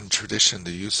Theravada tradition,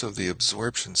 the use of the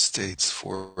absorption states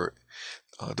for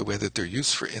the way that they're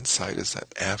used for insight is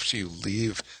that after you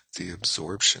leave the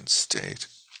absorption state,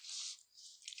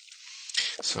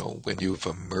 so when you've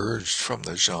emerged from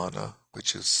the jhana,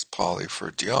 which is Pali for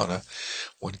dhyana,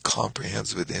 one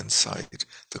comprehends with insight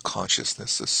the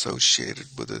consciousness associated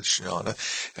with the jhana,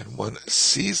 and one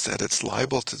sees that it's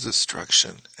liable to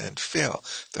destruction and fail,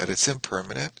 that it's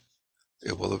impermanent,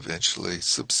 it will eventually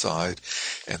subside,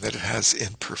 and that it has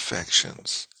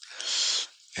imperfections.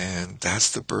 And that's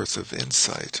the birth of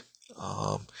insight.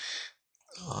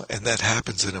 And that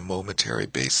happens in a momentary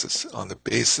basis, on the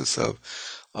basis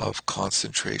of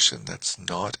concentration that's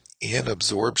not in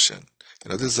absorption.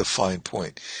 This is a fine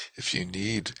point. If you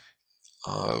need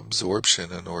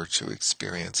absorption in order to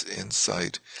experience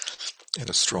insight in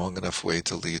a strong enough way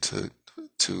to lead to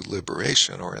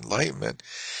liberation or enlightenment,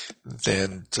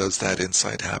 then does that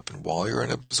insight happen while you're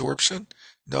in absorption?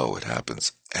 No, it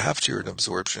happens after you're in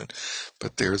absorption,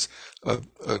 but there's a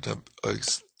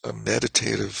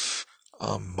meditative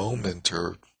moment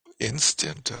or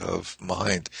instant of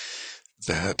mind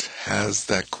that has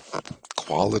that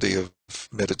quality of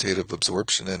meditative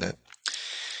absorption in it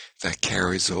that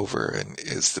carries over and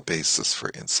is the basis for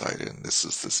insight. And this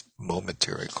is this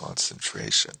momentary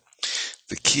concentration.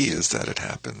 The key is that it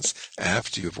happens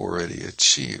after you've already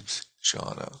achieved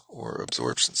jhana or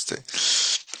absorption state.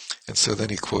 And so then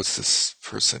he quotes this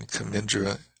person,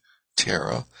 Kamindra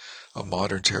Thera, a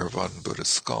modern Theravadan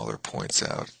Buddhist scholar, points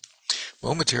out,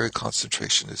 Momentary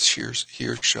concentration is here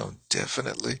shown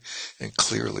definitely and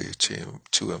clearly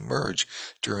to emerge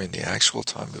during the actual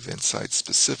time of insight,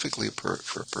 specifically for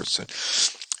a person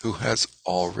who has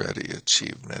already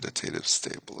achieved meditative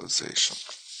stabilization.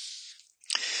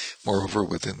 Moreover,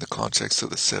 within the context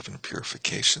of the 7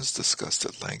 purifications discussed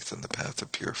at length in the Path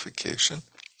of Purification,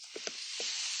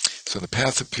 so in the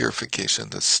Path of Purification,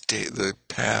 the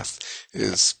path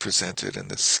is presented in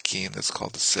this scheme that's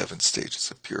called the 7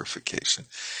 stages of purification.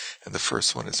 And the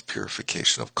first one is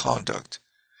purification of conduct,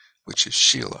 which is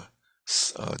Shila,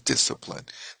 discipline.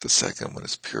 The second one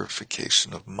is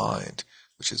purification of mind,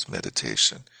 which is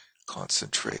meditation,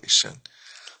 concentration,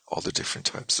 all the different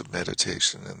types of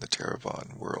meditation in the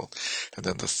Theravadan world. And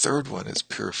then the third one is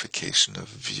purification of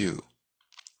view,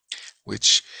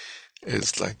 which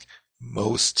is like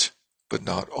most but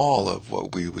not all of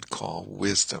what we would call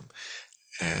wisdom.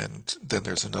 And then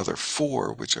there's another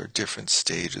 4, which are different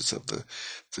stages of the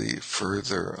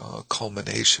further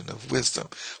culmination of wisdom,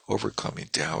 overcoming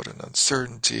doubt and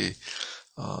uncertainty,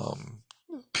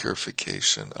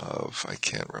 purification of, I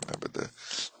can't remember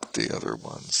the other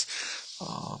ones.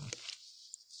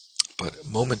 But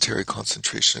momentary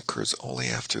concentration occurs only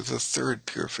after the 3rd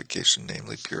purification,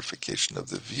 namely purification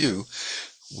of the view,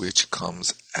 which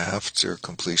comes after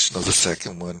completion of the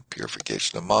second one,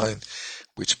 purification of mind,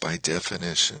 which by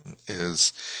definition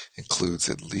includes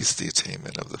at least the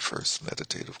attainment of the first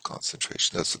meditative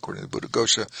concentration. That's according to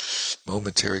Buddhaghosa.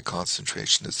 Momentary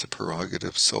concentration is the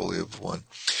prerogative solely of one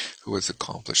who has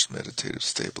accomplished meditative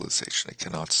stabilization. It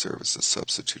cannot serve as a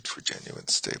substitute for genuine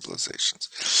stabilizations.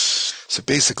 So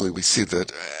basically we see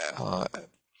that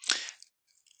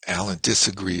Alan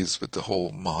disagrees with the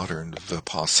whole modern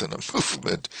Vipassana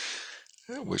movement,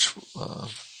 which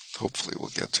hopefully we'll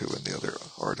get to in the other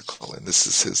article, and this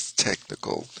is his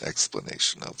technical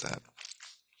explanation of that.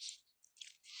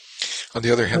 On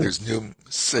the other hand, there's New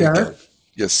Seigen.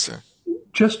 Yes, sir.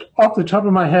 Just off the top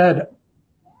of my head,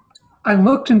 I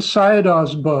looked in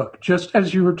Sayadaw's book, just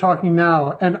as you were talking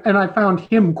now, and I found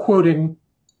him quoting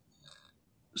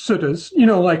suttas,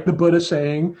 like the Buddha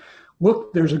saying,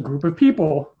 look, there's a group of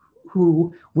people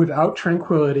who, without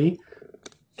tranquility,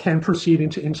 can proceed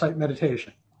into insight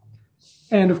meditation.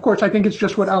 And of course, I think it's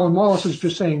just what Alan Wallace is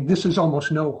just saying. This is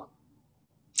almost no one.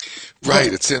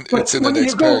 Right. It's in the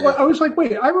next paragraph. I was like,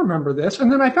 wait, I remember this. And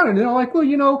then I found it. And I'm like,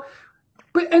 well,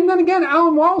 and then again,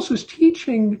 Alan Wallace is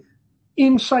teaching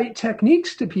insight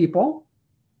techniques to people.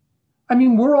 I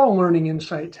mean, we're all learning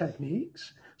insight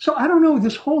techniques. So I don't know,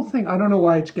 this whole thing, I don't know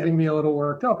why it's getting me a little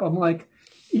worked up. I'm like,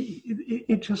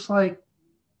 it just like,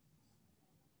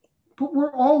 but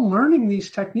we're all learning these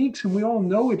techniques and we all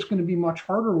know it's going to be much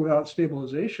harder without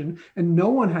stabilization, and no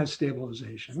one has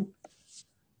stabilization.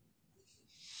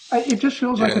 It just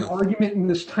feels like an argument in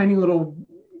this tiny little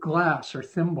glass or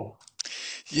thimble.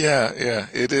 Yeah,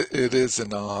 it is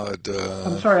an odd...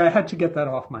 I'm sorry, I had to get that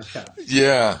off my chest.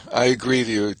 Yeah, I agree with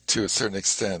you to a certain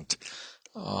extent.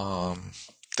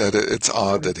 That it's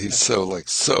odd that he's so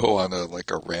on a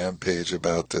rampage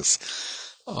about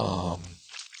this.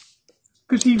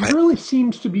 Because he really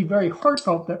seems to be very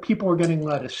heartfelt that people are getting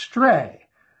led astray.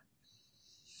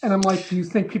 And I'm like, do you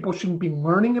think people shouldn't be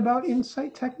learning about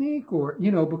insight technique, or,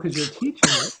 because you're teaching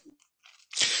it?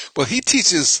 Well, he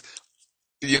teaches,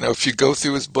 if you go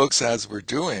through his books as we're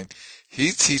doing,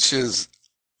 he teaches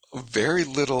very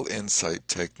little insight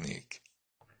technique.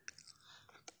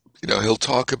 He'll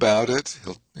talk about it.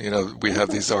 We have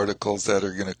these articles that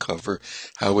are going to cover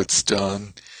how it's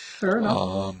done. Fair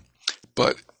enough.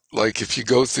 But if you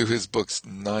go through his books,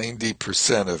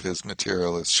 90% of his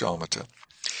material is shamatha.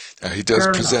 Now he does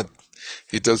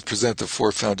present the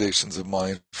 4 foundations of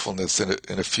mindfulness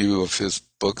in a few of his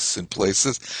books and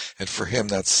places, and for him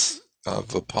that's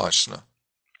Vipassana.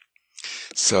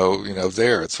 So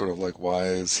there it's sort of like, why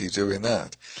is he doing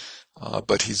that?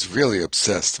 But he's really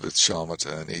obsessed with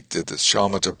shamatha, and he did this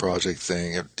shamatha project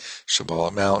thing at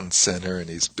Shambhala Mountain Center, and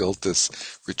he's built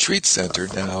this retreat center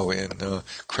now in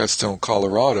Crestone,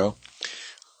 Colorado,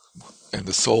 and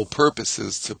the sole purpose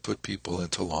is to put people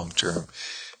into long-term,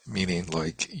 meaning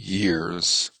like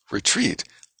years, retreat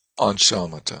on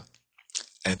shamatha,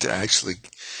 and to actually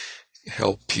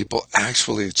help people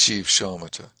actually achieve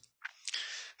shamatha.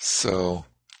 So,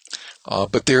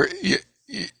 but there...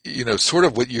 sort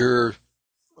of what you're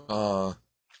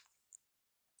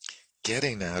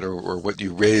getting at, or what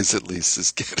you raise at least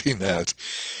is getting at,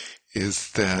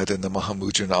 is that in the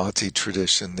Mahamudranati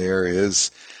tradition there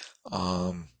is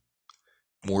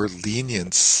more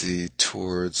leniency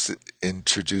towards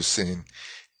introducing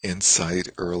insight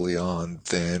early on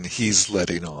than he's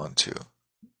letting on to.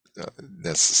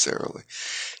 necessarily.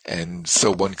 And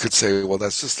so one could say, well,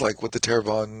 that's just like what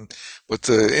the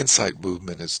Insight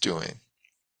movement is doing.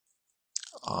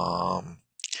 I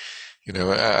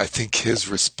think his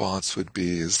response would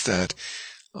be is that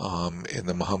in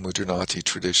the Mahamudranati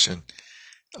tradition,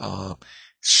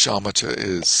 shamatha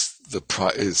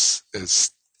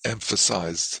is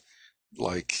emphasized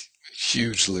like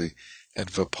hugely, and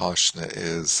vipassana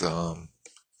is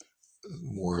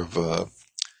more of a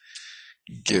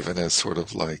given as sort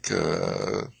of like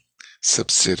a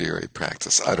subsidiary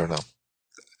practice. I don't know.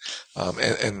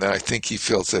 And I think he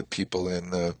feels that people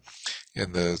in the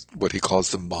what he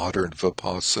calls the modern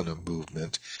Vipassana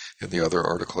movement, in the other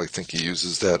article I think he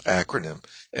uses that acronym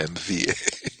MVA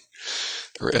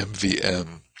or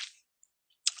MVM,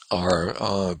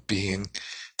 are being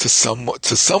to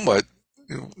somewhat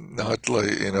not like,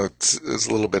 it's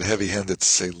a little bit heavy-handed to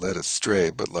say led astray,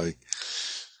 but like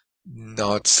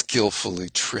not skillfully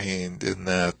trained in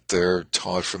that they're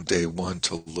taught from day one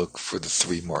to look for the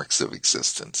three marks of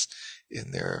existence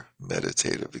in their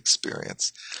meditative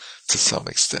experience to some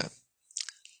extent.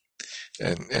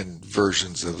 And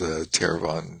versions of the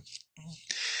Theravada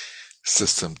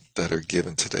system that are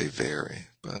given today vary.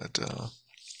 But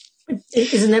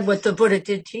isn't that what the Buddha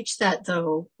did teach that,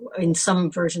 though, in some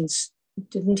versions,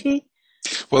 didn't he?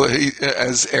 Well,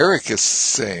 as Eric is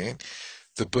saying,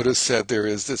 the Buddha said there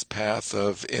is this path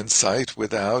of insight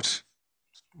without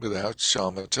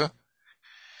shamatha.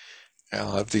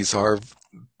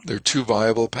 They're two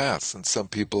viable paths, and some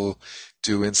people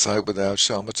do insight without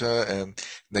shamatha, and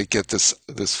they get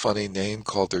this funny name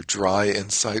called they're dry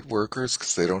insight workers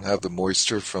because they don't have the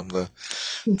moisture from the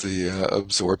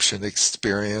absorption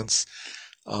experience.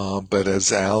 But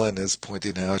as Alan is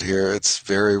pointing out here, it's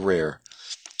very rare.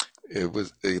 It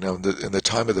was, in the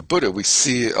time of the Buddha, we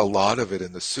see a lot of it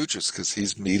in the sutras because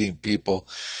he's meeting people,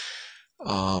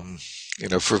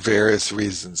 for various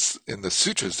reasons. In the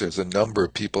sutras, there's a number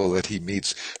of people that he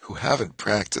meets who haven't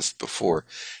practiced before,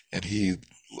 and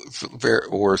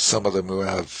or some of them who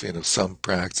have, some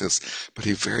practice, but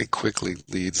he very quickly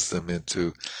leads them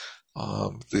into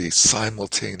the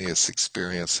simultaneous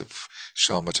experience of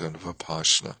shamatha and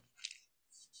vipassana.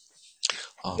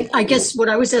 I guess what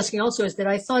I was asking also is that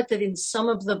I thought that in some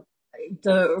of the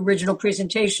original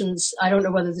presentations, I don't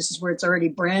know whether this is where it's already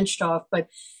branched off, but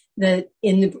that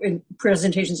in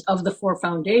presentations of the four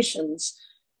foundations,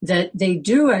 that they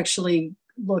do actually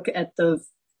look at the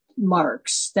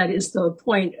marks. That is the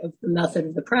point of the method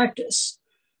of the practice.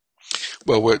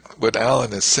 Well, what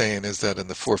Alan is saying is that in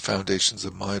the four foundations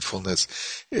of mindfulness,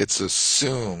 it's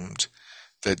assumed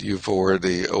that you've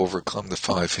already overcome the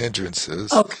five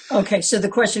hindrances. Okay. So the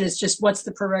question is just what's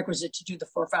the prerequisite to do the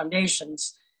four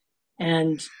foundations?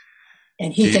 And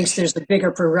he thinks there's a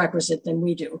bigger prerequisite than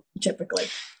we do typically.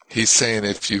 He's saying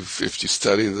if you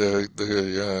study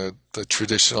the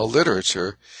traditional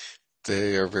literature,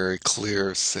 they are very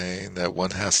clear saying that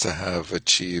one has to have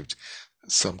achieved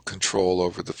some control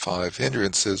over the five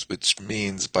hindrances, which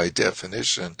means by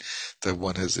definition that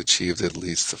one has achieved at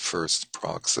least the first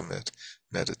proximate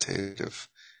meditative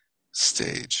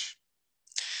stage.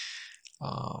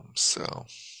 So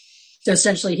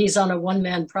essentially he's on a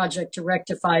one-man project to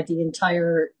rectify the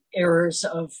entire errors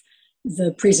of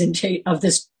of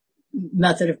this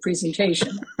method of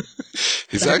presentation.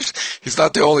 He's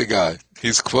not the only guy.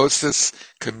 He quotes this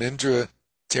Kamindra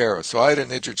Thera. So I had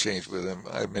an interchange with him.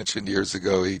 I mentioned years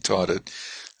ago he taught it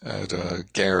at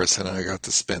Garrison, and I got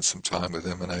to spend some time with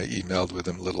him, and I emailed with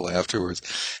him a little afterwards.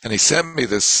 And he sent me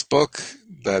this book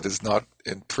that is not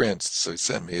in print, so he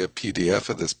sent me a PDF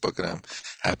of this book, and I'm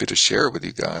happy to share it with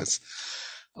you guys,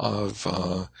 of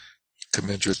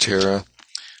Kamindra Thera.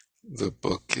 The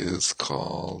book is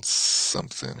called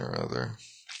something or other,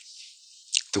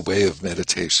 The Way of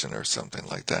Meditation or something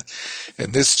like that.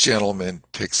 And this gentleman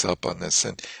picks up on this,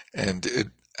 and it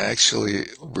actually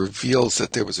reveals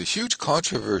that there was a huge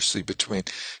controversy between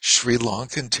Sri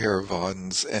Lankan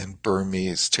Theravadins and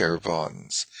Burmese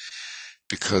Theravadins,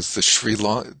 because the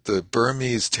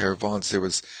Burmese Theravadins, there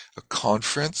was a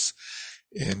conference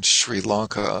in Sri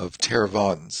Lanka of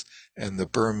Theravadins, and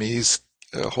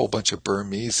a whole bunch of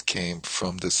Burmese came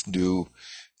from this new,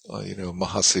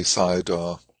 Mahasi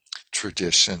Sayadaw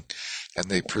tradition, and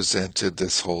they presented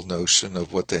this whole notion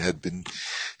of what they had been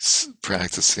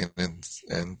practicing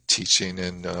and teaching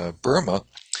in Burma,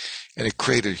 and it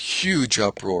created a huge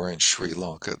uproar in Sri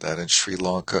Lanka, that in Sri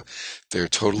Lanka they're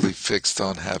totally fixed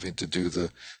on having to do the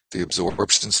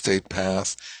absorption state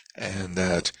path, and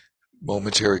that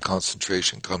momentary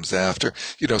concentration comes after.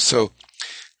 So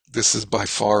this is by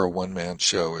far a one-man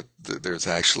show. There's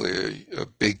actually a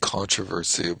big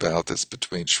controversy about this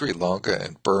between Sri Lanka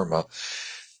and Burma.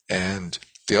 And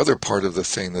the other part of the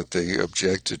thing that they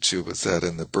objected to was that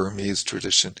in the Burmese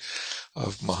tradition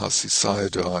of Mahasi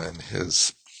Sayadaw and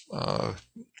his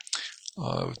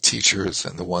teachers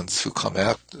and the ones who come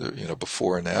after,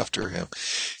 before and after him,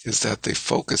 is that they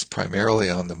focus primarily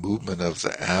on the movement of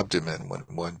the abdomen when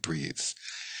one breathes.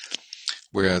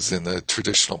 Whereas in the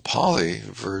traditional Pali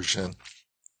version,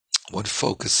 one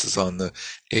focuses on the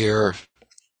air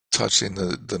touching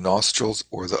the nostrils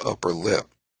or the upper lip.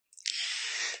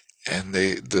 And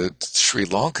the Sri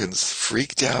Lankans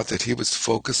freaked out that he was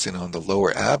focusing on the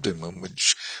lower abdomen,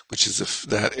 which is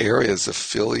that area is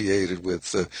affiliated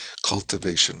with the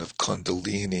cultivation of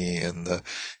Kundalini in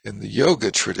the yoga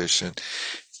tradition.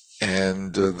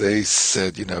 And they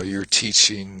said, you're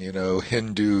teaching,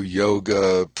 Hindu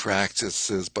yoga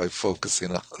practices by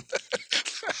focusing on the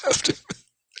abdomen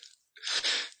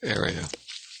area.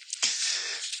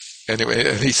 Anyway,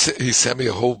 and he sent me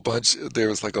a whole bunch. There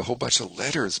was like a whole bunch of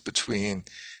letters between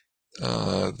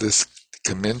this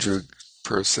Kamindra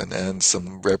person and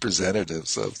some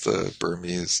representatives of the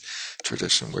Burmese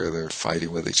tradition where they're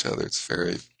fighting with each other. It's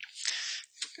very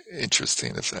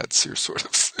interesting if that's your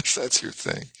if that's your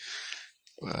thing.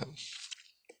 But,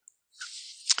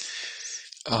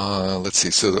 let's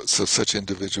see. So such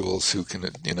individuals who can,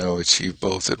 achieve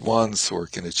both at once or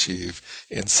can achieve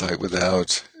insight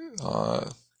without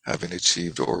having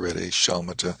achieved already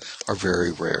shamatha are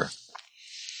very rare.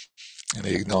 And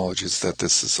he acknowledges that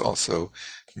this is also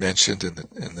mentioned in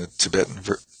the Tibetan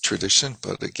tradition,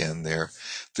 but again, they're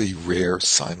the rare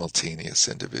simultaneous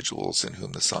individuals in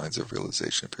whom the signs of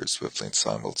realization appear swiftly and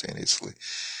simultaneously.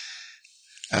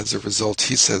 As a result,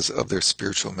 he says, of their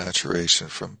spiritual maturation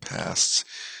from past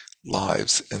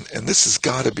lives. And this has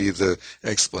got to be the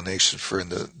explanation for in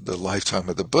the lifetime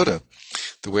of the Buddha,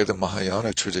 the way the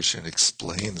Mahayana tradition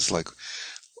explains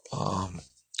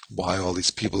why all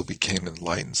these people became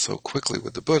enlightened so quickly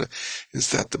with the Buddha,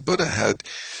 is that the Buddha had,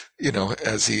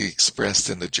 as he expressed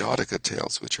in the Jataka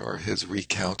tales, which are his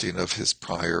recounting of his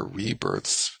prior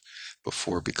rebirths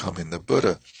before becoming the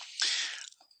Buddha,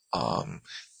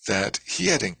 that he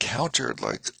had encountered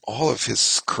all of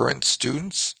his current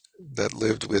students that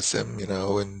lived with him,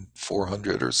 in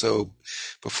 400 or so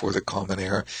before the Common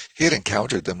Era. He had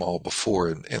encountered them all before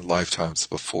in lifetimes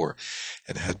before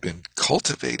and had been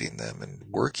cultivating them and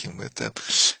working with them.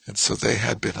 And so they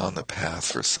had been on the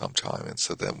path for some time. And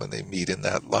so then when they meet in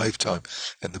that lifetime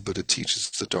and the Buddha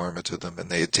teaches the Dharma to them and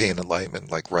they attain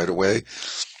enlightenment right away,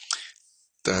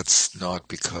 that's not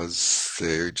because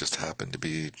they just happen to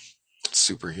be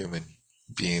superhuman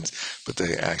beings, but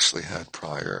they actually had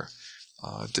prior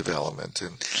development.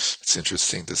 And it's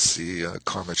interesting to see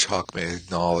Karma Chakme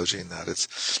acknowledging that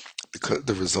it's because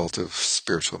the result of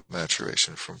spiritual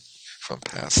maturation from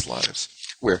past lives,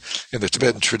 where in the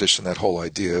Tibetan tradition that whole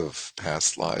idea of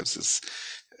past lives is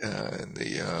in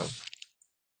the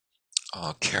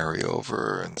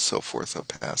carryover and so forth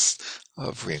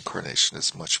of reincarnation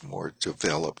is much more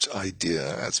developed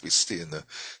idea, as we see in the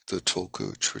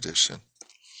Tulku tradition.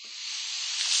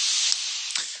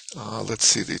 Let's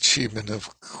see, the achievement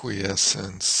of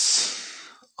quiescence.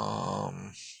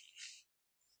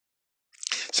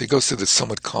 So he goes through this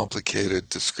somewhat complicated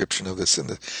description of this in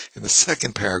the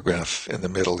second paragraph in the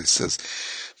middle. He says,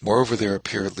 moreover, there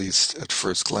appear, at least at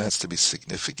first glance, to be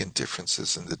significant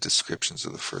differences in the descriptions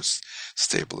of the first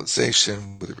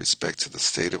stabilization with respect to the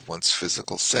state of one's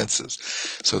physical senses.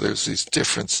 So there's these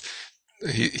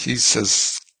he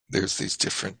says there's these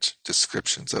different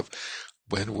descriptions of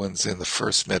when one's in the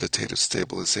first meditative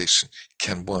stabilization,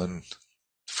 can one,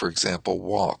 for example,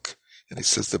 walk? And he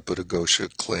says that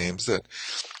Buddhaghosa claims that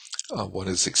one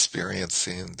is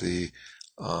experiencing the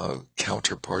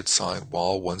counterpart sign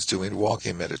while one's doing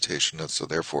walking meditation. And so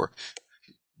therefore,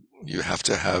 you have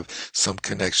to have some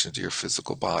connection to your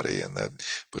physical body. And that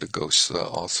Buddhaghosa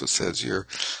also says you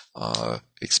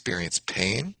experience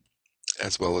pain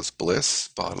as well as bliss,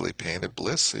 bodily pain and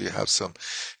bliss. So you have some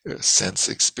sense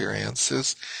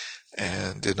experiences.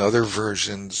 And in other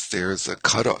versions, there's a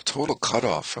total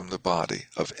cutoff from the body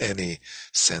of any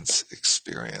sense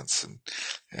experience.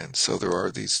 And so there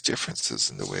are these differences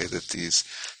in the way that these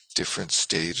different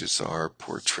stages are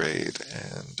portrayed,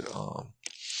 and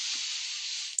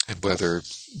whether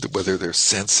there's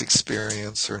sense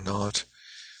experience or not.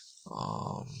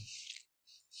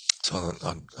 So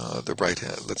on the right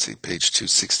hand, let's see, page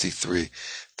 263,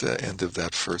 the end of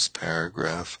that first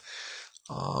paragraph.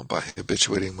 by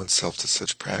habituating oneself to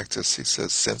such practice, he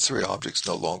says, sensory objects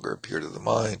no longer appear to the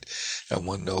mind, and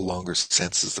one no longer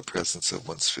senses the presence of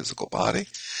one's physical body.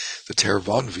 The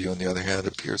Theravada view, on the other hand,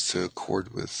 appears to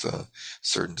accord with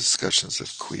certain discussions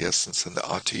of quiescence in the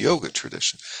Hatha Yoga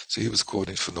tradition. So he was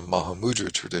quoting from the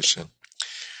Mahamudra tradition,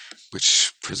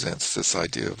 which presents this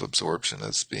idea of absorption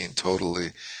as being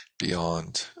totally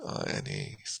beyond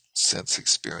any sense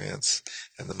experience,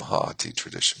 and the Mahati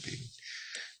tradition being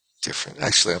different.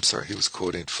 Actually, I'm sorry, he was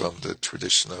quoting from the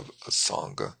tradition of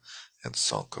Asanga and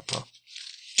Sankapa.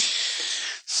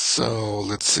 So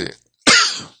let's see.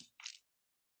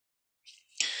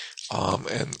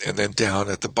 And then down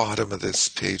at the bottom of this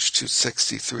page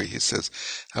 263, he says,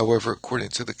 however, according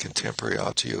to the contemporary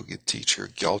Hatha Yoga teacher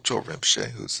Gyalcho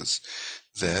Rinpoche, who's his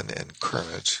then and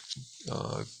current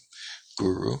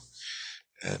guru,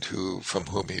 and from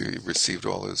whom he received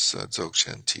all his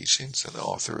Dzogchen teachings and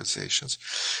authorizations,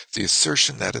 the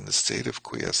assertion that in the state of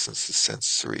quiescence the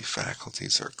sensory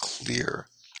faculties are clear,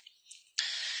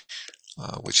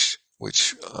 which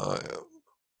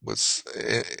was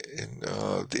in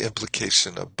the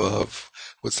implication above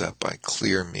was that by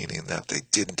clear meaning that they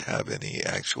didn't have any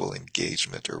actual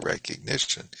engagement or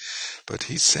recognition. But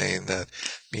he's saying that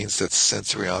means that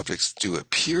sensory objects do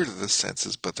appear to the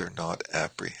senses, but they're not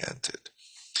apprehended.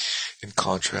 In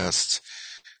contrast,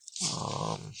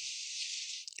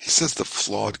 he says the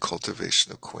flawed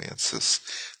cultivation of quiescence,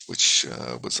 which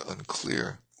was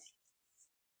unclear.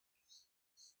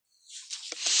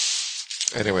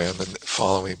 Anyway, on the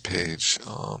following page,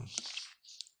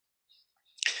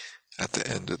 at the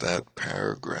end of that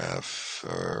paragraph,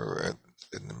 or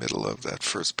in the middle of that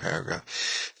first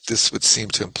paragraph, this would seem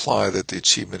to imply that the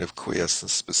achievement of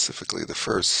quiescence, specifically the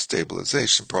first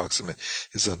stabilization proximate,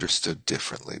 is understood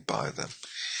differently by them.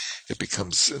 It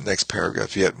becomes, the next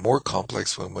paragraph, yet more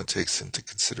complex when one takes into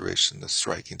consideration the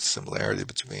striking similarity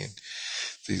between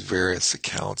these various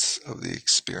accounts of the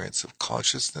experience of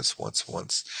consciousness once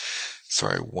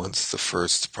the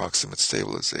first proximate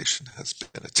stabilization has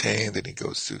been attained. And he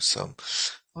goes through some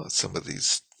of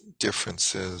these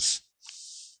differences.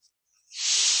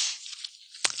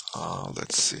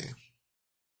 Let's see.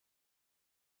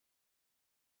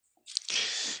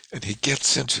 And he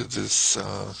gets into this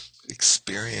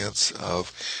experience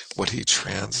of what he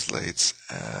translates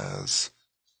as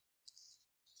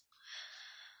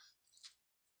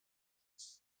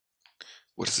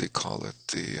what does he call it?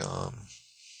 The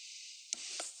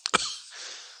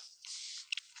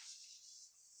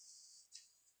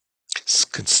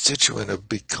constituent of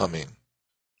becoming.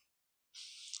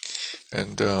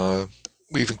 And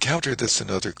we've encountered this in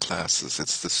other classes.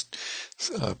 It's this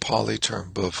Pali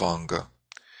term bhavanga.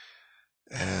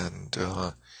 And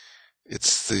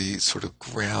it's the sort of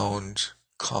ground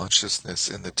consciousness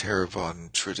in the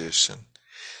Theravadan tradition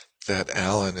that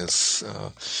Alan is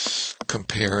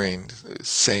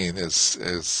saying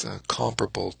is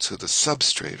comparable to the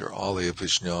substrate or alaya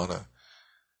vijnana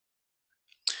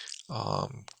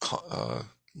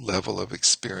level of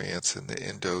experience in the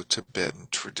Indo-Tibetan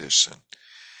tradition.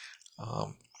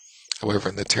 However,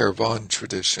 in the Theravadan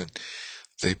tradition,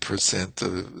 they present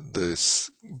this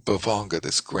bhavanga,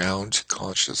 this ground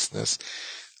consciousness,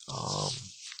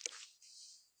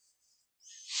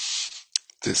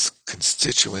 this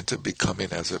constituent of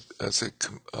becoming as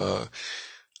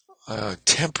a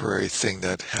temporary thing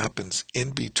that happens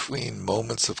in between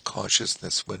moments of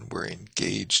consciousness when we're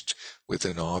engaged with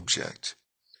an object.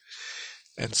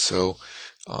 And so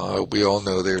we all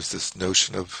know there's this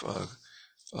notion of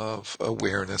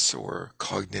awareness or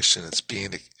cognition as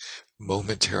being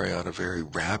momentary on a very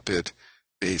rapid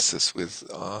basis, with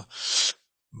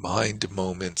mind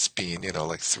moments being,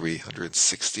 like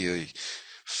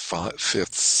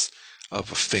 365ths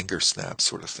of a finger snap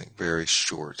sort of thing, very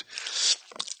short.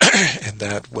 And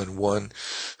that when one,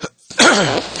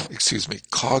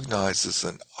 cognizes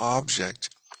an object,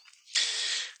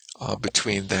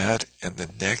 between that and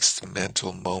the next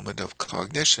mental moment of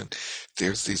cognition,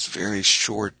 there's these very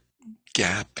short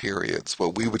gap periods,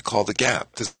 what we would call the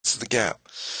gap. This is the gap,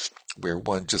 where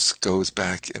one just goes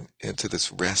back into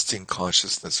this resting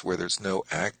consciousness where there's no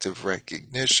active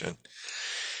recognition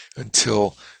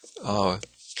until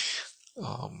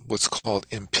what's called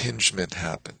impingement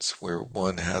happens, where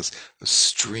one has a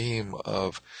stream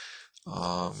of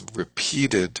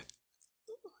repeated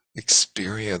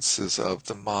experiences of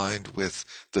the mind with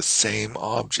the same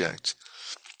object.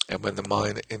 And when the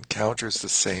mind encounters the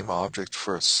same object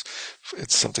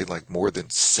it's something like more than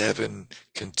 7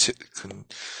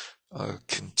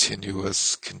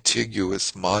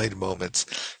 contiguous mind moments,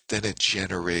 then it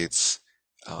generates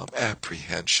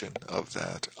apprehension of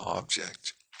that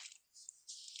object.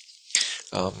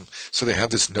 So they have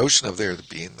this notion of there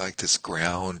being like this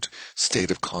ground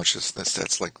state of consciousness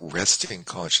that's like resting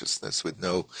consciousness with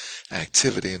no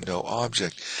activity and no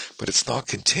object, but it's not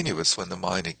continuous. When the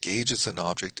mind engages an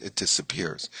object, it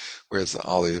disappears. Whereas the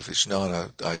Alaya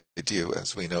Vijnana idea,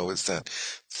 as we know, is that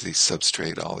the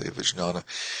substrate Alaya Vijnana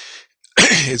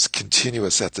is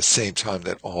continuous at the same time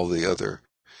that all the other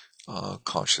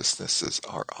consciousnesses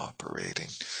are operating.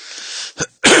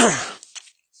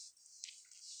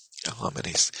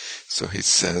 So he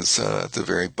says at the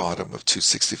very bottom of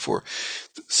 264,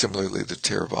 similarly, the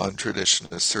Theravadan tradition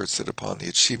asserts that upon the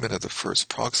achievement of the first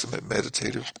proximate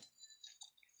meditative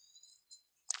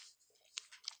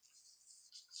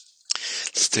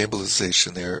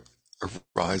stabilization, there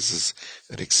arises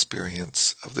an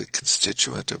experience of the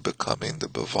constituent of becoming, the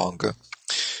bhavanga.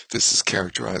 This is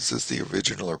characterized as the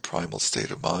original or primal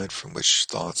state of mind from which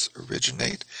thoughts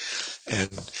originate,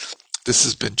 and this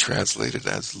has been translated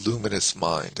as luminous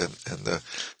mind, and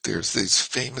there's these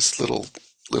famous little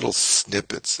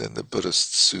snippets in the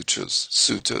Buddhist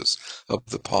suttas of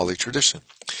the Pali tradition,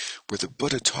 where the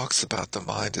Buddha talks about the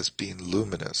mind as being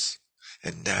luminous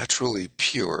and naturally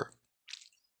pure,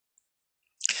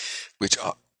 which,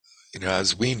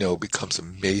 as we know, becomes a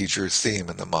major theme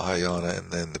in the Mahayana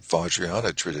and then the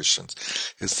Vajrayana traditions,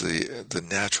 is the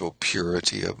natural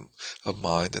purity of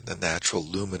mind and the natural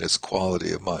luminous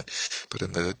quality of mind. But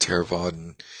in the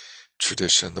Theravadan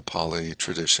tradition, the Pali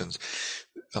traditions,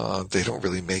 they don't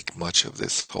really make much of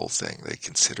this whole thing. They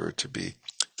consider it to be,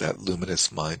 that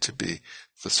luminous mind to be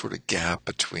the sort of gap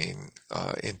between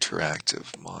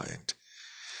interactive mind.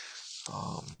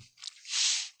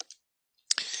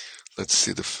 Let's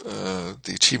see,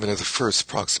 the achievement of the first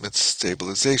proximate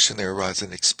stabilization, there arises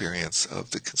an experience of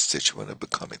the constituent of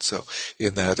becoming. So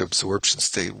in that absorption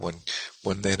state, one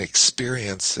then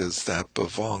experiences that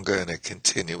bhavanga in a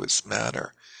continuous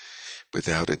manner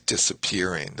without it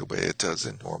disappearing the way it does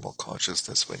in normal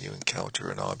consciousness when you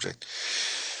encounter an object.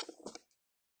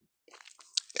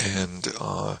 And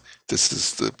this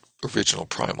is the original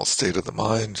primal state of the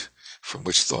mind from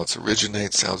which thoughts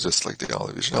originate. Sounds just like the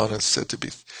Alaya Vijnana, is said to be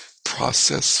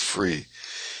process-free.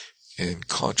 In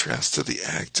contrast to the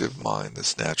active mind,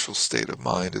 this natural state of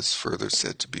mind is further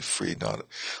said to be free not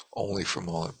only from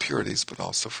all impurities, but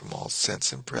also from all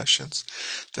sense impressions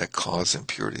that cause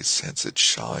impurities, since it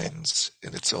shines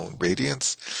in its own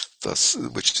radiance, thus,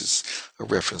 which is a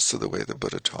reference to the way the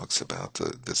Buddha talks about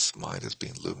this mind as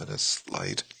being luminous,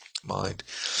 light mind,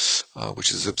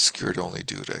 which is obscured only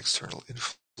due to external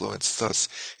influence. Thus,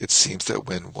 it seems that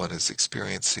when one is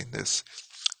experiencing this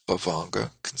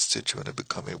bhavanga, constituent of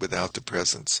becoming, without the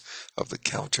presence of the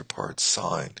counterpart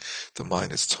sign, the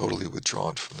mind is totally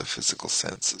withdrawn from the physical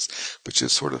senses, which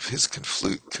is sort of his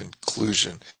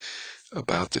conclusion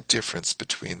about the difference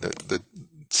between the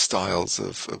styles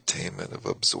of attainment, of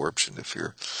absorption, if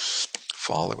you're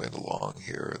following along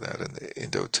here, that in the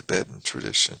Indo-Tibetan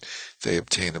tradition, they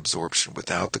obtain absorption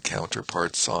without the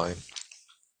counterpart sign,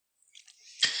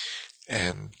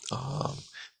 and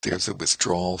there's a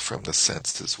withdrawal from the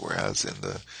senses, whereas in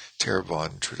the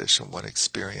Theravadan tradition, one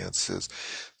experiences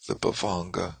the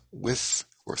bhavanga with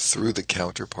or through the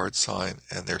counterpart sign,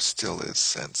 and there still is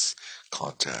sense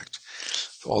contact.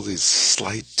 All these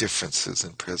slight differences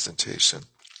in presentation.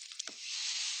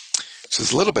 So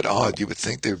it's a little bit odd. You would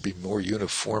think there would be more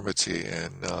uniformity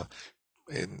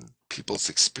in people's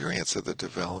experience of the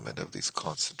development of these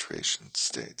concentration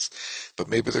states, but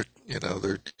maybe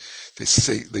they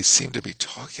seem to be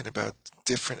talking about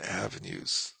different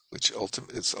avenues, which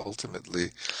is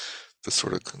ultimately the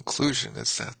sort of conclusion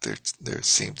is that there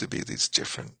seem to be these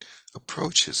different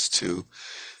approaches to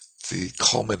the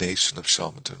culmination of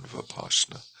shamatha and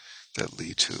vipassana that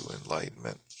lead to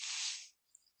enlightenment.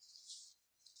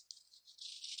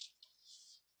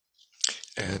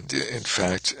 And in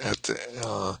fact,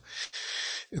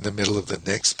 in the middle of the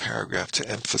next paragraph, to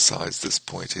emphasize this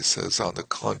point, he says, on the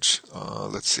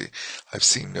let's see, I've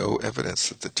seen no evidence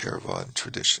that the Theravadan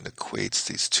tradition equates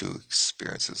these two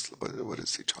experiences. What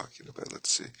is he talking about? Let's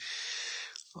see.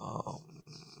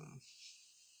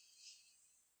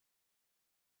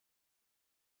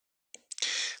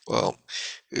 Well,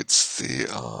 it's the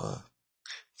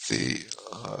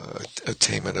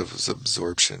attainment of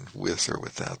absorption with or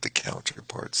without the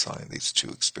counterpart sign, these two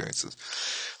experiences.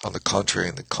 On the contrary,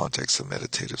 in the context of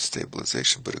meditative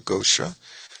stabilization, Buddhaghosa,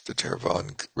 the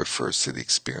Theravadan, refers to the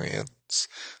experience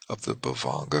of the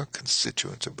bhavanga,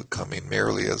 constituent of becoming,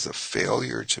 merely as a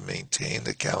failure to maintain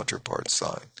the counterpart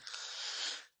sign.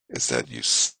 Is that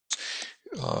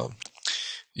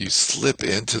You slip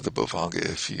into the Bhavanga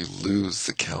if you lose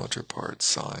the counterpart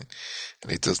sign,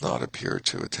 and it does not appear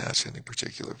to attach any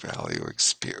particular value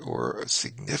or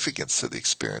significance to the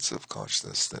experience of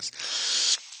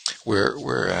consciousness.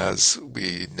 Whereas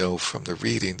we know from the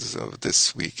readings of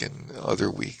this week and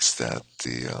other weeks that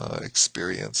the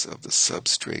experience of the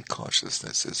substrate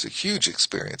consciousness is a huge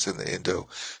experience in the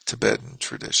Indo-Tibetan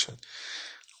tradition,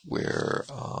 where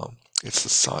it's a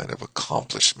sign of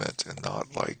accomplishment and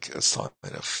not like a sign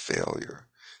of failure.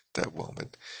 That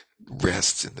moment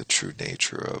rests in the true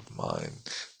nature of mind,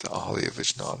 the Alaya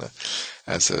Vijnana,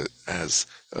 as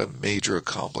a major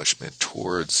accomplishment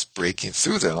towards breaking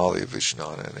through the Alaya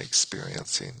Vijnana and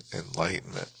experiencing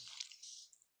enlightenment.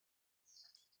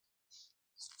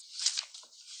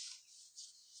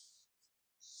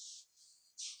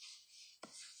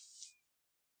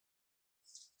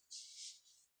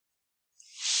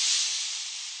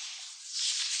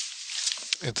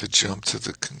 And to jump to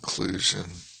the conclusion,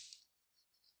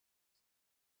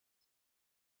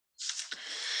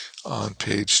 on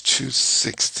page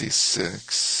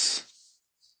 266,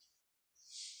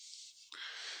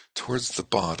 towards the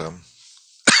bottom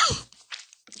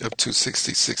of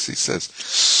 266, he says,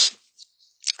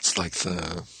 it's like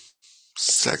the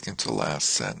second to last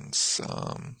sentence.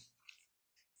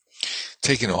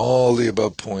 Taking all the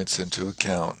above points into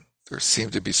account, there seem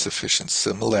to be sufficient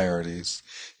similarities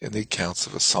in the accounts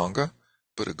of Asanga,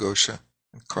 Buddhaghosa,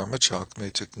 and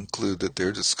Karmachakme to conclude that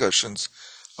their discussions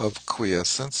of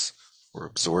quiescence, or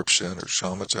absorption, or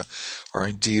shamatha, are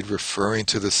indeed referring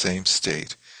to the same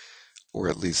state, or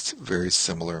at least very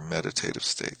similar meditative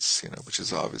states, which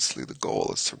is obviously the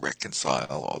goal, is to reconcile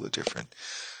all the different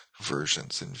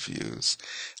versions and views.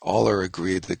 All are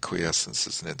agreed that quiescence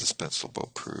is an indispensable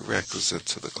prerequisite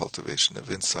to the cultivation of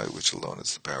insight, which alone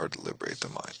has the power to liberate the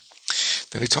mind.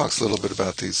 Then he talks a little bit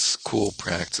about these cool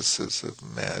practices of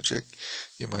magic,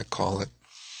 you might call it.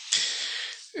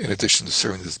 In addition to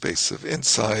serving as basis of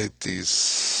insight, the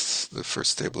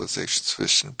first stabilization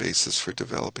sufficient basis for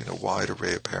developing a wide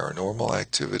array of paranormal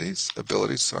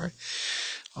abilities.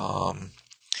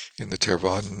 In the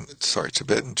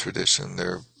Tibetan tradition,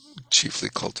 they're chiefly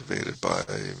cultivated by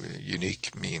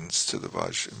unique means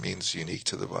unique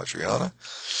to the Vajrayana.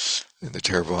 In the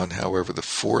Theravada, however, the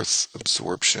fourth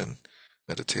absorption,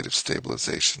 meditative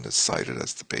stabilization, is cited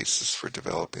as the basis for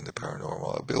developing the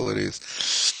paranormal abilities.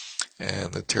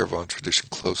 And the Theravada tradition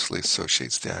closely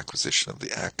associates the acquisition of the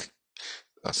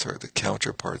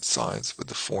counterpart signs with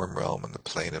the form realm and the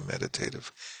plane of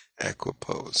meditative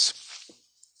equipoise.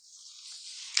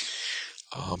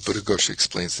 Buddhaghosa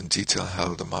explains in detail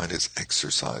how the mind is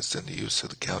exercised in the use of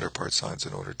the counterpart signs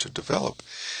in order to develop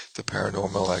the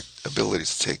paranormal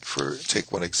abilities. Take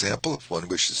one example. If one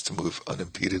wishes to move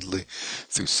unimpededly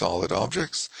through solid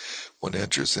objects, one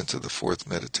enters into the fourth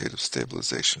meditative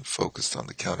stabilization focused on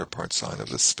the counterpart sign of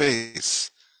the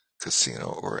space,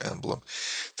 casino, or emblem.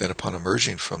 Then upon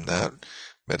emerging from that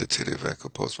meditative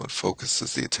equipoise, one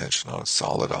focuses the attention on a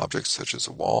solid object such as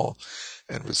a wall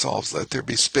and resolves, let there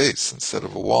be space instead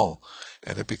of a wall,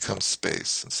 and it becomes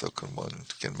space, and so one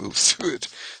can move through it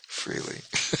freely.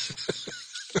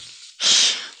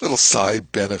 Little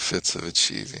side benefits of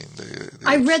achieving the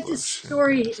I read this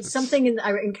story,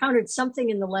 I encountered something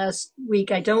in the last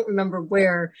week, I don't remember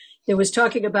where, that was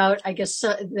talking about, I guess,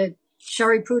 that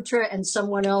Shariputra and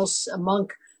someone else, a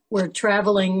monk, were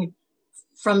traveling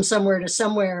from somewhere to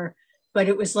somewhere, but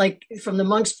it was like, from the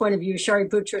monk's point of view,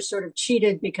 Shariputra sort of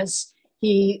cheated because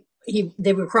they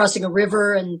were crossing a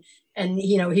river and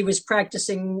he was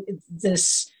practicing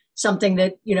this something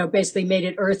that basically made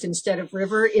it earth instead of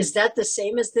river. Is that the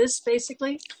same as this,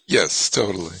 basically? Yes,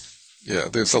 totally. Yeah,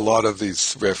 there's a lot of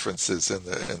these references in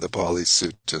the Pali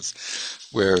Suttas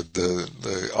where the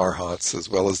Arhats as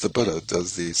well as the Buddha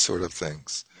does these sort of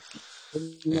things.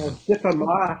 In the Dipa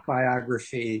Ma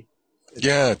biography.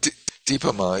 Yeah,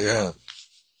 Dipa Ma, yeah.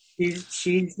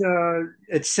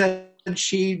 It said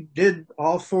she did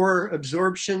all four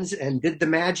absorptions and did the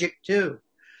magic too.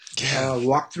 Yeah.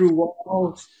 Walked through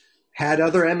walls, had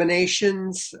other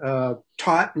emanations,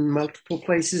 taught in multiple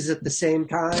places at the same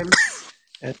time.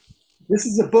 And this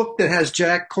is a book that has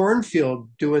Jack Kornfield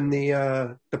doing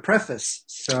the preface.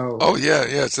 So. Oh yeah,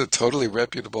 it's a totally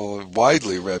reputable,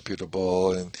 widely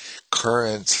reputable, and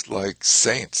current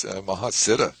saint,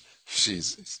 Mahasiddha. She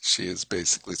is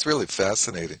basically. It's really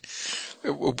fascinating.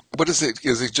 What is it?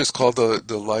 Is it just called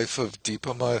the Life of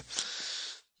Dipa Ma?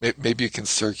 Maybe you can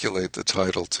circulate the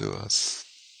title to us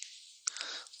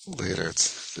later.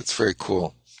 It's very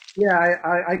cool. Yeah,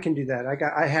 I can do that.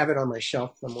 I have it on my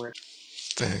shelf somewhere.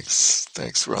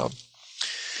 Thanks, Rob.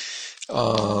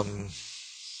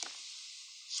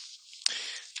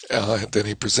 Then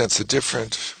he presents a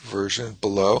different version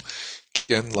below.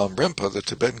 Gen Lam Rinpa, the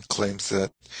Tibetan, claims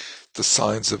that the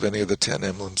signs of any of the 10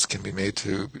 emblems can be made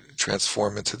to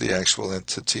transform into the actual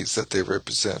entities that they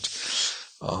represent.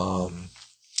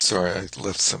 Sorry, I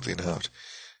left something out.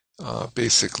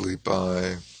 Basically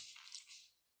by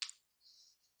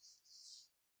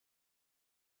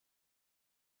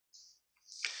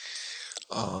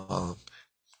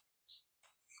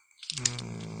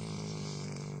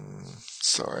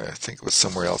sorry, I think it was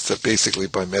somewhere else, that basically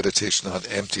by meditation on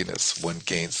emptiness, one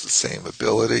gains the same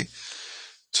ability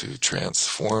to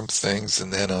transform things.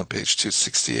 And then on page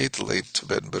 268, the late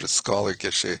Tibetan Buddhist scholar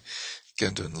Geshe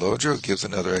Gendun Lodro gives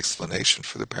another explanation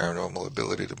for the paranormal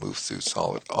ability to move through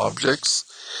solid objects.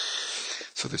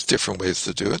 So there's different ways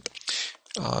to do it.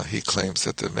 He claims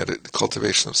that the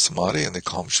cultivation of samadhi and the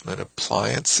accomplishment of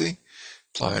pliancy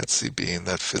being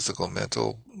that physical,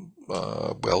 mental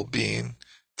well-being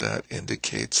that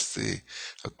indicates the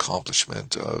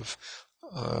accomplishment of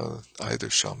either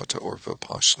shamatha or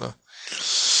vipassana,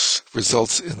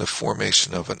 results in the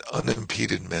formation of an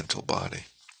unimpeded mental body.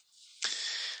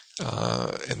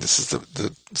 And this is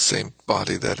the same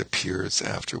body that appears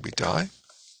after we die,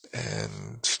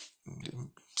 and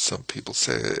some people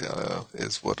say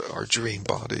is what our dream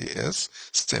body is,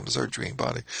 same as our dream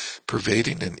body,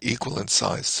 pervading and equal in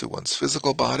size to one's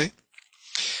physical body,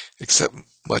 except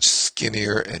much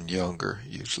skinnier and younger,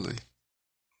 usually.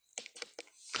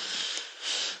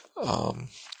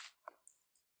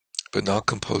 But not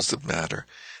composed of matter.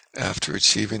 After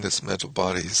achieving this mental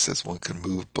body, he says one can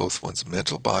move both one's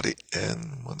mental body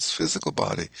and one's physical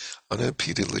body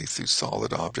unimpededly through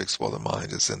solid objects while the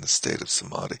mind is in the state of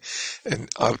samadhi. And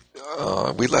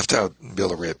we left out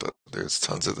Milarepa. There's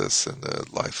tons of this in the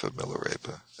life of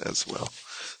Milarepa as well,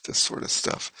 this sort of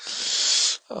stuff.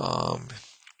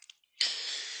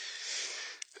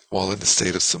 While in the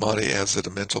state of samadhi, adds that a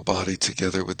mental body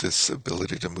together with this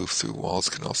ability to move through walls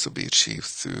can also be achieved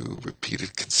through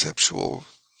repeated conceptual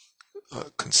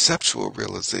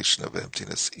realization of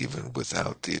emptiness, even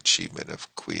without the achievement of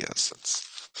quiescence.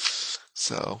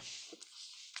 So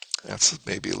that's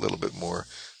maybe a little bit more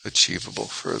achievable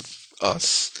for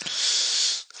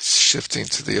us. Shifting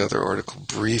to the other article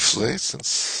briefly,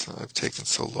 since I've taken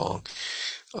so long.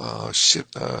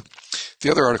 The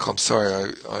other article, I'm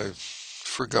sorry, I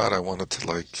forgot I wanted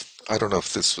to I don't know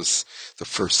if this was the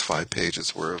first 5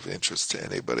 pages were of interest to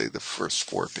anybody. The first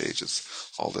 4 pages,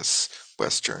 all this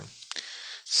Western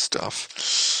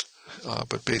stuff.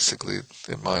 But basically,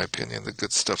 in my opinion, the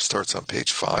good stuff starts on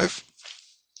page 5.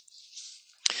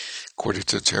 According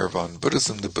to Theravada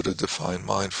Buddhism, the Buddha defined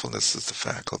mindfulness as the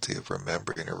faculty of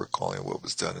remembering or recalling what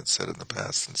was done and said in the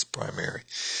past, and its primary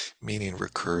meaning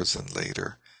recurs in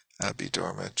later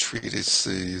Abhidharma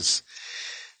treatises.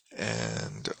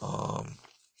 And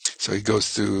so he goes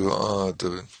through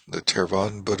the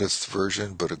Theravada Buddhist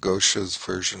version, Buddhaghosa's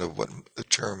version of what the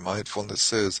term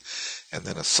mindfulness is, and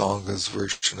then Asanga's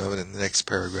version of it. In the next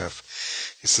paragraph,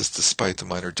 he says, despite the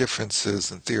minor differences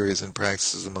in theories and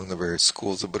practices among the various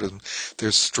schools of Buddhism,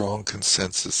 there's strong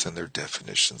consensus in their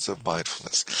definitions of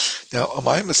mindfulness. Now, am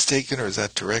I mistaken, or is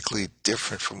that directly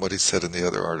different from what he said in the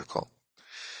other article,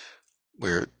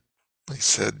 where he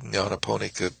said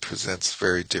Nyanaponika presents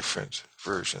very different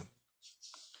version?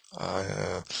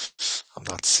 I'm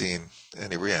not seeing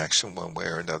any reaction one way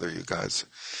or another. You guys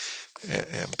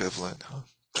ambivalent, huh?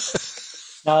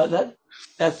 Now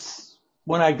that's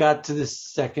when I got to this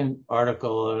second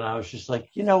article, and I was just like,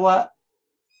 you know what?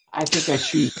 I think I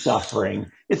choose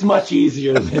suffering. It's much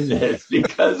easier than this,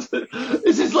 because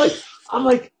this is I'm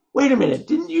like, wait a minute,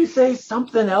 didn't you say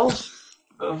something else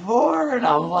before? And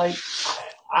I'm like,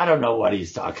 I don't know what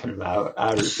he's talking about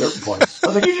at a certain point. I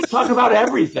was like, you're just talking about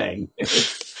everything.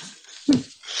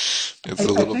 It's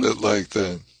a little bit like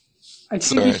that. I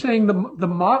think he's saying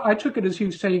I took it as he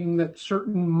was saying that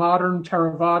certain modern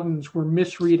Theravadins were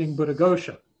misreading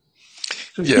Buddhaghosa.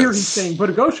 So yes. Here he's saying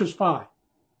Buddhaghosa's fine.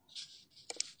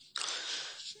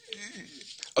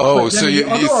 Oh, so in the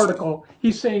other article,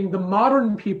 he's saying the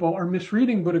modern people are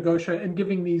misreading Buddhaghosa and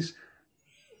giving these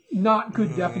not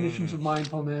good definitions of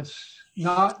mindfulness.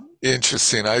 Not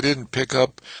interesting. I didn't pick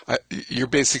up. You're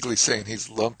basically saying he's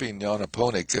lumping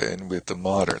Nyanaponika in with the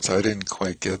moderns. I didn't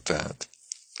quite get that.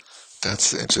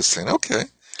 That's interesting. Okay.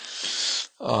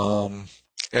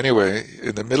 Anyway,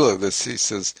 in the middle of this, he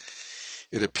says,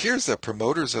 it appears that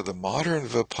promoters of the modern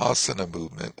Vipassana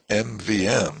movement,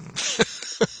 MVM,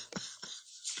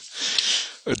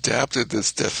 adapted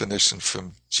this definition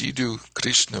from Jiddu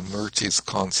Krishnamurti's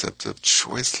concept of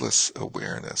choiceless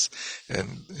awareness.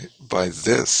 And by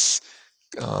this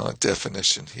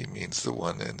definition, he means the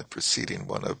one in the preceding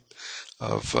one of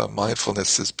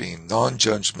mindfulness as being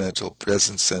non-judgmental,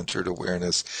 present-centered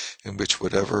awareness in which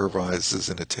whatever arises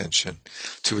in attention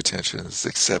is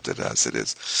accepted as it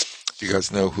is. Do you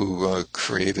guys know who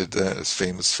created that, is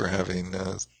famous for having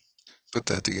put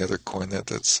that together, coined that?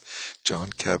 That's John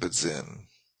Kabat-Zinn.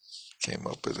 Came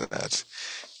up with that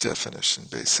definition,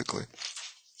 basically.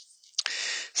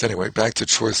 So anyway, back to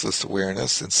choiceless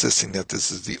awareness, insisting that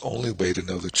this is the only way to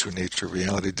know the true nature of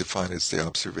reality, defined as the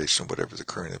observation of whatever is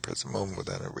occurring in the present moment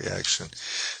without a reaction,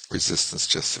 resistance,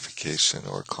 justification,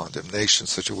 or condemnation.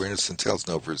 Such awareness entails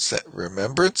no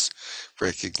remembrance,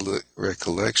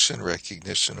 recollection,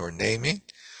 recognition, or naming.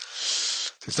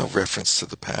 There's no reference to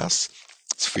the past.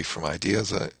 It's free from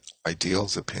ideals,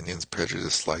 opinions,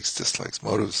 prejudice, likes, dislikes,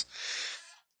 motives.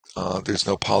 There's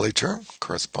no polyterm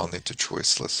corresponding to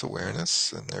choiceless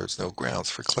awareness, and there's no grounds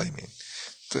for claiming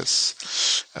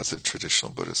this as a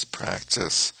traditional Buddhist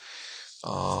practice.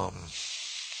 So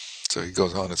he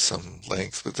goes on at some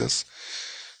length with this.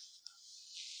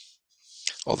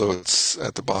 Although it's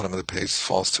at the bottom of the page,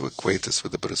 false to equate this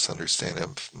with the Buddhist understanding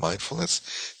of mindfulness.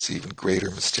 It's an even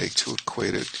greater mistake to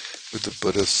equate it with the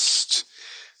Buddhist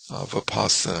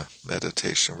Vipassana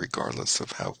meditation, regardless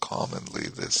of how commonly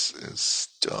this is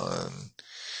done.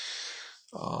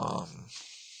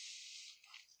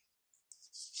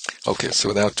 Okay, so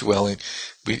without dwelling,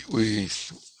 we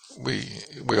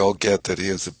all get that he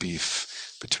has a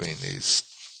beef between these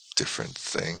different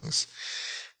things,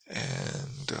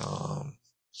 and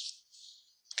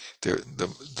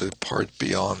the part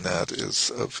beyond that is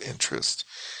of interest,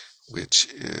 which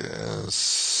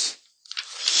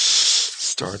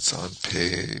starts on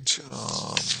page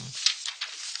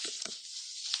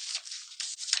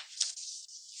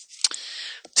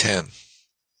 10.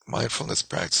 Mindfulness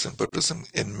practice in Buddhism,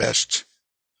 enmeshed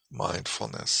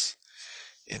mindfulness.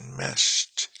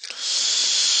 Enmeshed.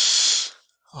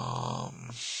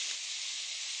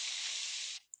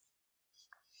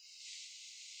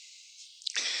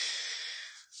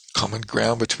 Common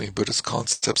ground between Buddhist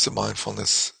concepts of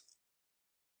mindfulness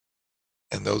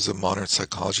and those of modern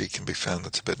psychology can be found in the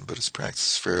Tibetan Buddhist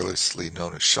practice, variously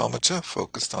known as shamatha,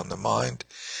 focused on the mind,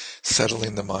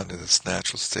 settling the mind in its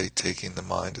natural state, taking the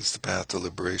mind as the path to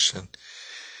liberation,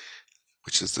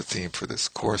 which is the theme for this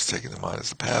course, taking the mind as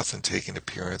the path and taking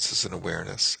appearances and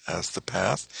awareness as the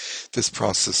path. This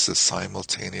process is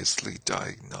simultaneously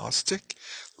diagnostic,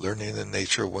 learning the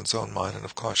nature of one's own mind and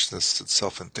of consciousness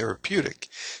itself, and therapeutic,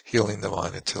 healing the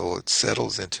mind until it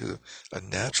settles into a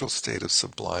natural state of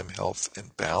sublime health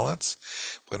and balance.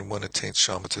 When one attains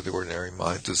shamatha, the ordinary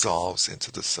mind dissolves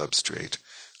into the substrate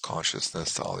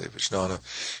consciousness, the Alaya Vijnana,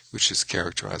 which is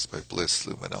characterized by bliss,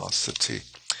 luminosity,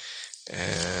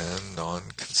 and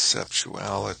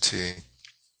non-conceptuality.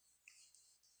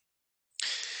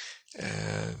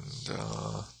 And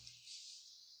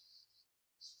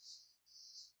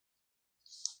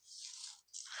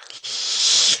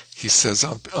he says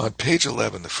on page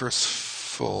 11, the first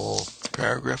full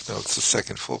paragraph, no, it's the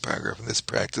second full paragraph. In this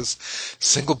practice,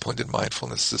 single-pointed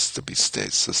mindfulness is to be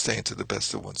sustained to the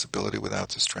best of one's ability without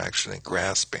distraction and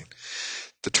grasping.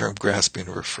 The term grasping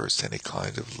refers to any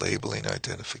kind of labeling,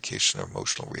 identification, or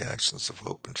emotional reactions of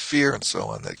hope and fear, and so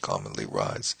on, that commonly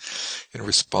rise in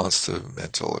response to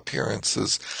mental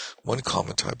appearances. One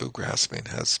common type of grasping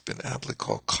has been aptly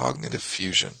called cognitive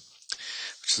fusion,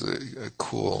 which is a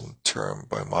cool term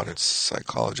by modern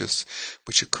psychologists,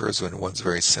 which occurs when one's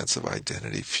very sense of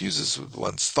identity fuses with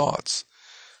one's thoughts,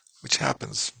 which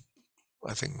happens,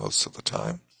 I think, most of the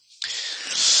time.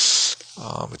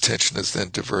 Attention is then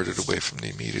diverted away from the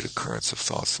immediate occurrence of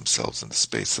thoughts themselves in the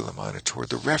space of the mind and toward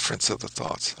the reference of the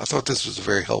thoughts. I thought this was a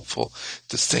very helpful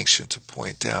distinction to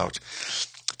point out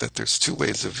that there's two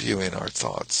ways of viewing our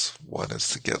thoughts. One is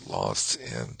to get lost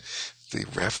in the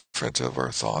referent of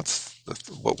our thoughts,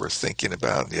 what we're thinking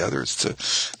about, and the other is to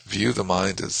view the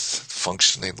mind as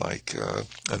functioning like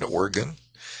an organ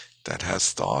that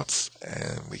has thoughts,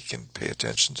 and we can pay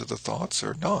attention to the thoughts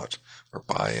or not, or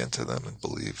buy into them and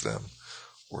believe them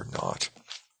or not.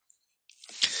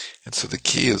 And so the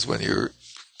key is, when you're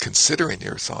considering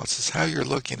your thoughts, is how you're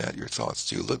looking at your thoughts.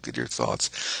 Do you look at your thoughts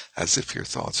as if your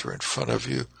thoughts are in front of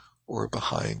you or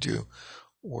behind you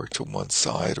or to one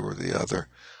side or the other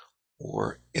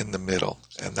or in the middle?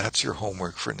 And that's your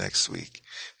homework for next week,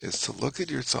 is to look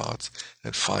at your thoughts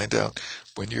and find out,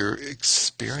 when you're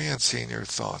experiencing your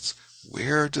thoughts,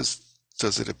 where does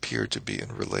it appear to be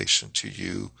in relation to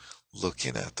you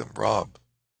looking at them? Rob?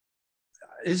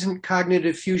 Isn't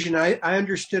cognitive fusion, I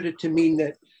understood it to mean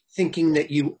that thinking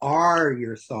that you are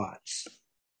your thoughts.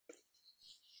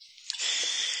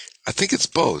 I think it's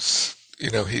both.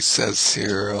 He says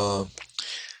here,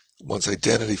 one's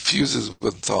identity fuses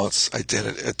with thoughts,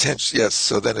 attention, yes,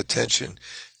 so then attention,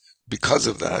 because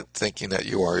of that, thinking that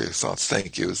you are your thoughts,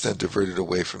 thank you, is then diverted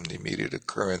away from the immediate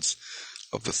occurrence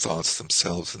of the thoughts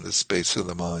themselves in the space of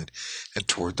the mind and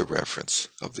toward the reference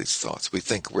of these thoughts. We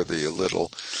think we're the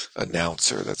little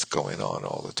announcer that's going on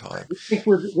all the time.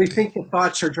 We think the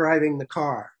thoughts are driving the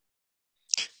car.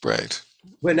 Right.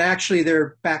 When actually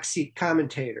they're backseat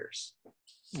commentators.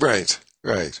 Right,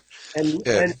 right. And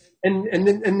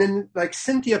then like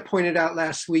Cynthia pointed out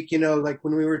last week, like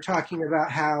when we were talking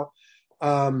about how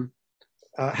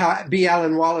B.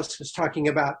 Alan Wallace was talking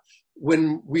about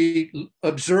when we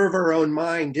observe our own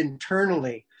mind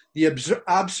internally, the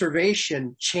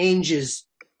observation changes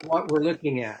what we're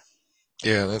looking at.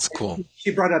 Yeah, that's cool. She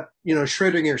brought up,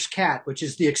 Schrodinger's cat, which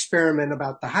is the experiment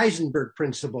about the Heisenberg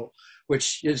principle,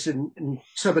 which is in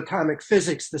subatomic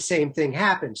physics, the same thing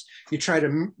happens. You try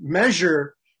to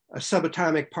measure a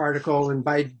subatomic particle, and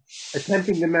by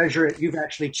attempting to measure it, you've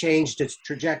actually changed its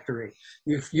trajectory.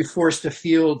 You've forced a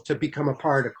field to become a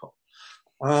particle.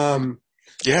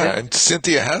 And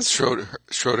Cynthia has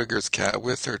Schrodinger's cat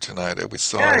with her tonight. We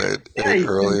saw it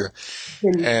earlier.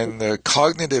 And the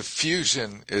cognitive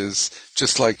fusion is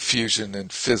just like fusion in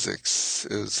physics,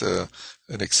 is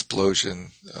an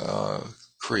explosion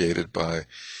created by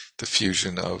the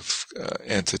fusion of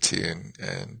entity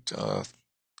and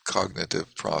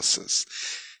cognitive process,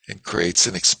 and creates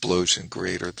an explosion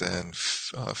greater than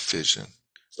fission.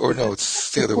 Or no,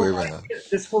 it's the other way around.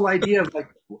 This whole idea of like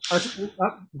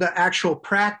the actual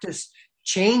practice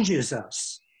changes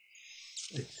us.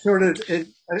 It's sort of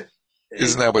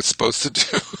isn't that what's supposed to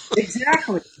do?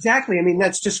 Exactly. I mean,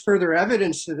 that's just further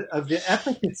evidence of the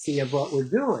efficacy of what we're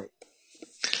doing.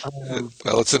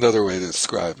 Well, it's another way to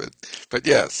describe it, but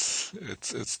yes,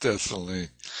 it's definitely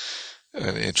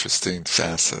an interesting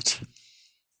facet.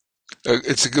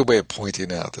 It's a good way of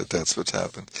pointing out that that's what's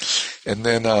happened. And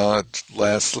then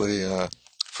lastly,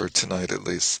 for tonight at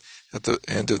least, at the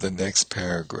end of the next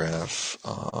paragraph,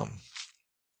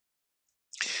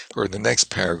 or in the next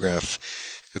paragraph,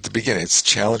 at the beginning, it's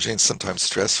challenging, sometimes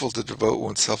stressful to devote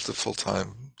oneself to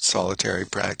full-time solitary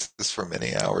practice for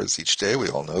many hours each day. We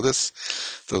all know this,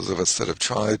 those of us that have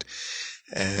tried.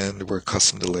 And we're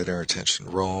accustomed to let our attention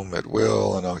roam at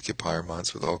will and occupy our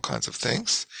minds with all kinds of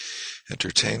things,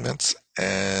 entertainments.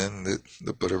 And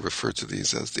the Buddha referred to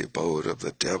these as the abode of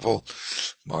the devil,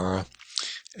 Mara.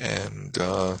 And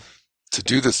to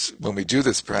do this, when we do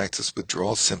this practice,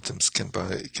 withdrawal symptoms can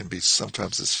be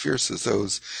sometimes as fierce as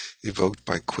those evoked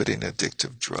by quitting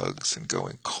addictive drugs and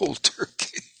going cold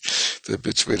turkey. The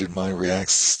habituated mind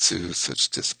reacts to such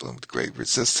discipline with great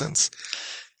resistance.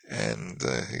 And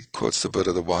he quotes the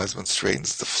Buddha, the wise one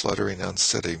straightens the fluttering,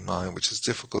 unsteady mind, which is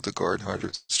difficult to guard and hard to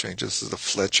restrain, just as a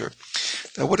Fletcher.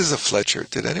 Now, what is a Fletcher?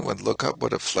 Did anyone look up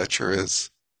what a Fletcher is?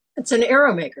 It's an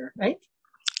arrow maker, right?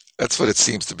 That's what it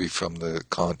seems to be from the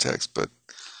context, but,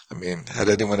 I mean, had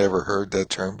anyone ever heard that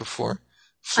term before?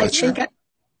 Fletcher?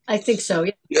 I think so,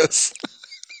 yeah. Yes.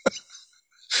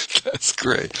 That's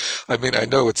great. I mean, I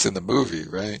know it's in the movie,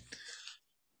 right?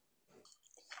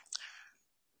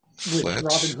 With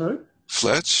Robin Hood?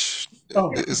 Fletch?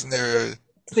 Oh. Isn't there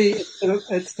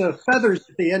it's the feathers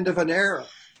at the end of an arrow.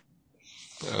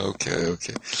 Okay.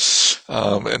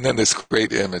 And then this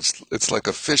great image. It's like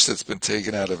a fish that's been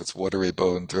taken out of its watery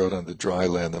abode and thrown on the dry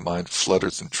land. The mind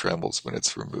flutters and trembles when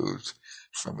it's removed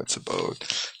from its abode.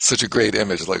 Such a great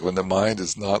image. Like when the mind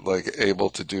is not like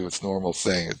able to do its normal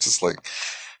thing, it just like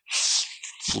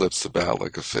flips about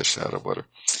like a fish out of water.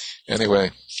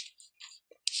 Anyway,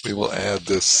 we will add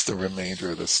the remainder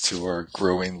of this to our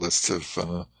growing list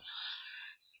of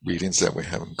readings that we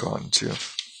haven't gone to.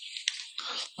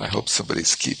 I hope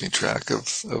somebody's keeping track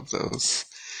of those,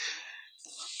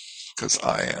 because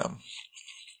I am.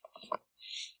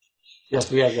 Yes,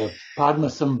 we have the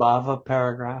Padmasambhava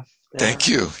paragraph there. Thank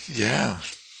you. Yeah,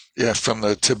 from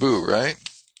the Taboo, right?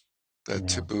 That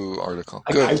Taboo article.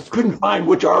 Good. I couldn't find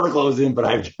which article it was in, but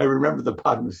I remember the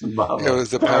Padmasambhava. Yeah, it was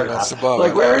the Padmasambhava.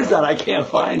 Like, where is that? I can't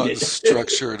find it.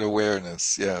 Structured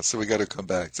awareness. Yeah, so we got to come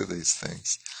back to these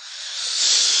things.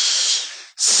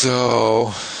 So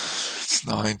it's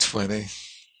 9:20.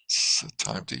 It's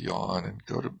time to yawn and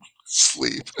go to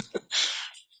sleep.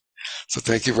 So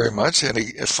thank you very much.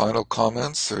 Any final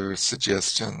comments or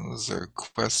suggestions or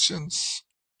questions?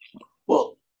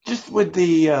 Well, just with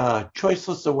the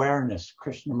choiceless awareness,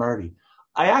 Krishnamurti,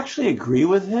 I actually agree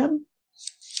with him.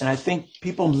 And I think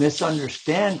people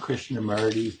misunderstand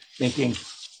Krishnamurti, thinking,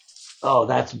 oh,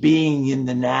 that's being in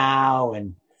the now.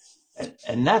 And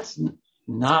that's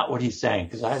not what he's saying,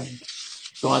 because I've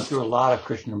gone through a lot of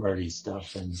Krishnamurti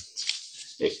stuff. And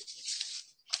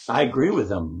I agree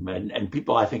with him. And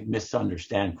people, I think,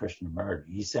 misunderstand Krishnamurti.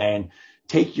 He's saying,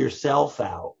 take yourself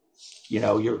out.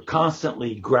 You're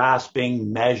constantly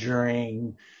grasping,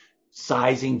 measuring,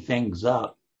 sizing things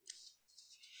up.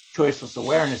 Choiceless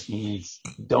awareness means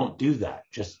don't do that.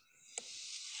 Just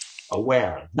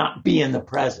aware, not be in the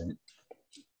present,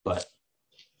 but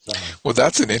so. Well,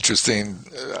 that's an interesting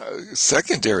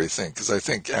secondary thing, because I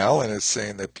think Alan is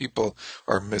saying that people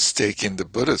are mistaking the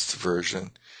Buddhist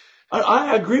version.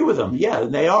 I agree with them. Yeah,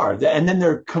 they are. And then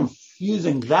they're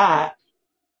confusing that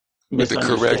With the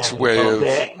correct way of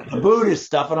the Buddhist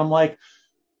stuff. And I'm like,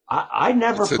 I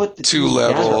never put the two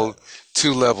together.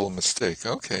 Two-level mistake.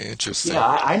 Okay, interesting. Yeah,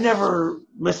 I never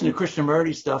listened to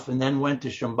Krishnamurti stuff and then went to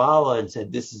Shambhala and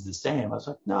said, this is the same. I was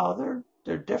like, no,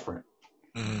 they're different.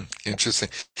 Interesting.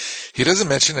 He doesn't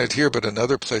mention it here, but in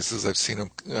other places I've seen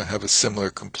him have a similar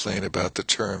complaint about the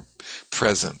term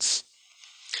presence.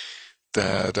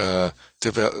 That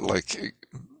like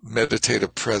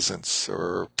meditative presence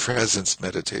or presence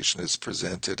meditation is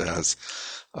presented as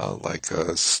like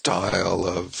a style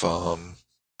of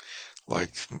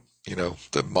like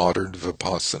the modern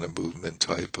Vipassana movement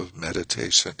type of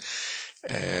meditation,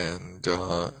 and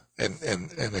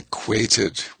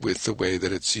equated with the way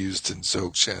that it's used in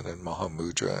Dzogchen and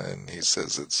Mahamudra, and he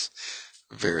says it's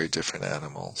very different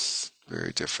animals,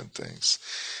 very different things.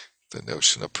 The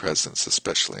notion of presence,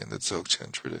 especially in the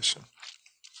Dzogchen tradition.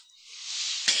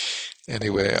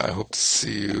 Anyway, I hope to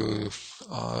see you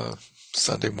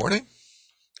Sunday morning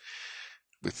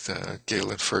with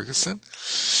Galen Ferguson,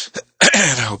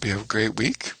 and I hope you have a great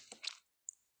week.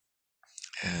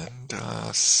 And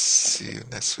see you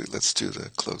next week. Let's do the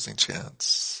closing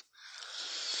chants.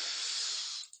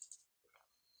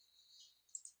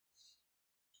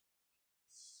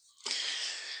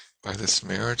 By this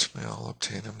merit may all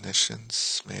obtain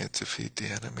omniscience, may it defeat the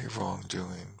enemy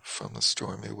wrongdoing, from the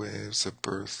stormy waves of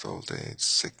birth, old age,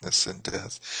 sickness, and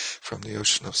death, from the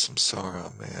ocean of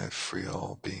samsara, may I free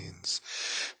all beings.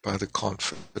 By the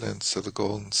confidence of the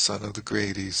golden sun of the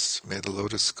great East, may the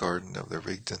lotus garden of the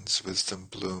Rigdon's wisdom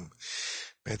bloom.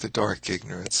 May the dark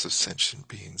ignorance of sentient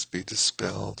beings be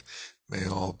dispelled. May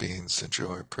all beings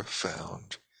enjoy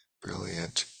profound,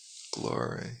 brilliant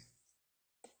glory.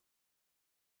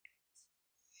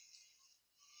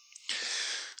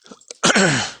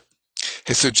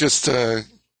 Hey, so just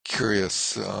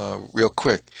curious, real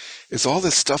quick, is all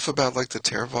this stuff about like the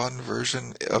Theravadan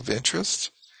version of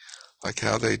interest? Like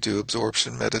how they do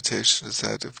absorption meditation, is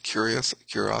that of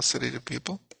curiosity to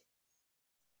people?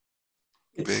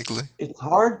 Vaguely? It's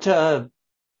hard to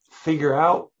figure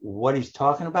out what he's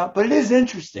talking about, but it is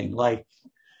interesting, like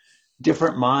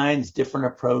different minds, different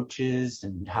approaches,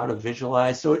 and how to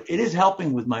visualize. So it is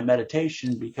helping with my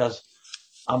meditation because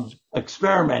I'm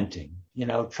experimenting,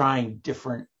 trying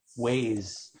different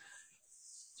ways.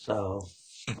 So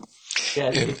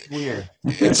yeah, it's weird.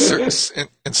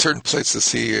 In certain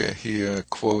places, he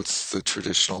quotes the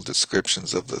traditional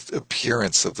descriptions of the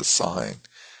appearance of the sign,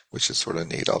 which is sort of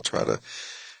neat. I'll try to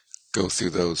go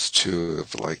through those too,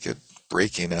 of like it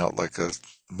breaking out like a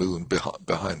moon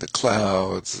behind the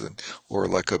clouds, or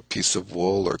like a piece of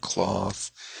wool or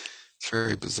cloth. It's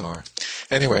very bizarre.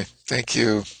 Anyway, thank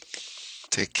you.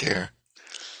 Take care.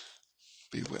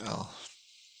 Be well.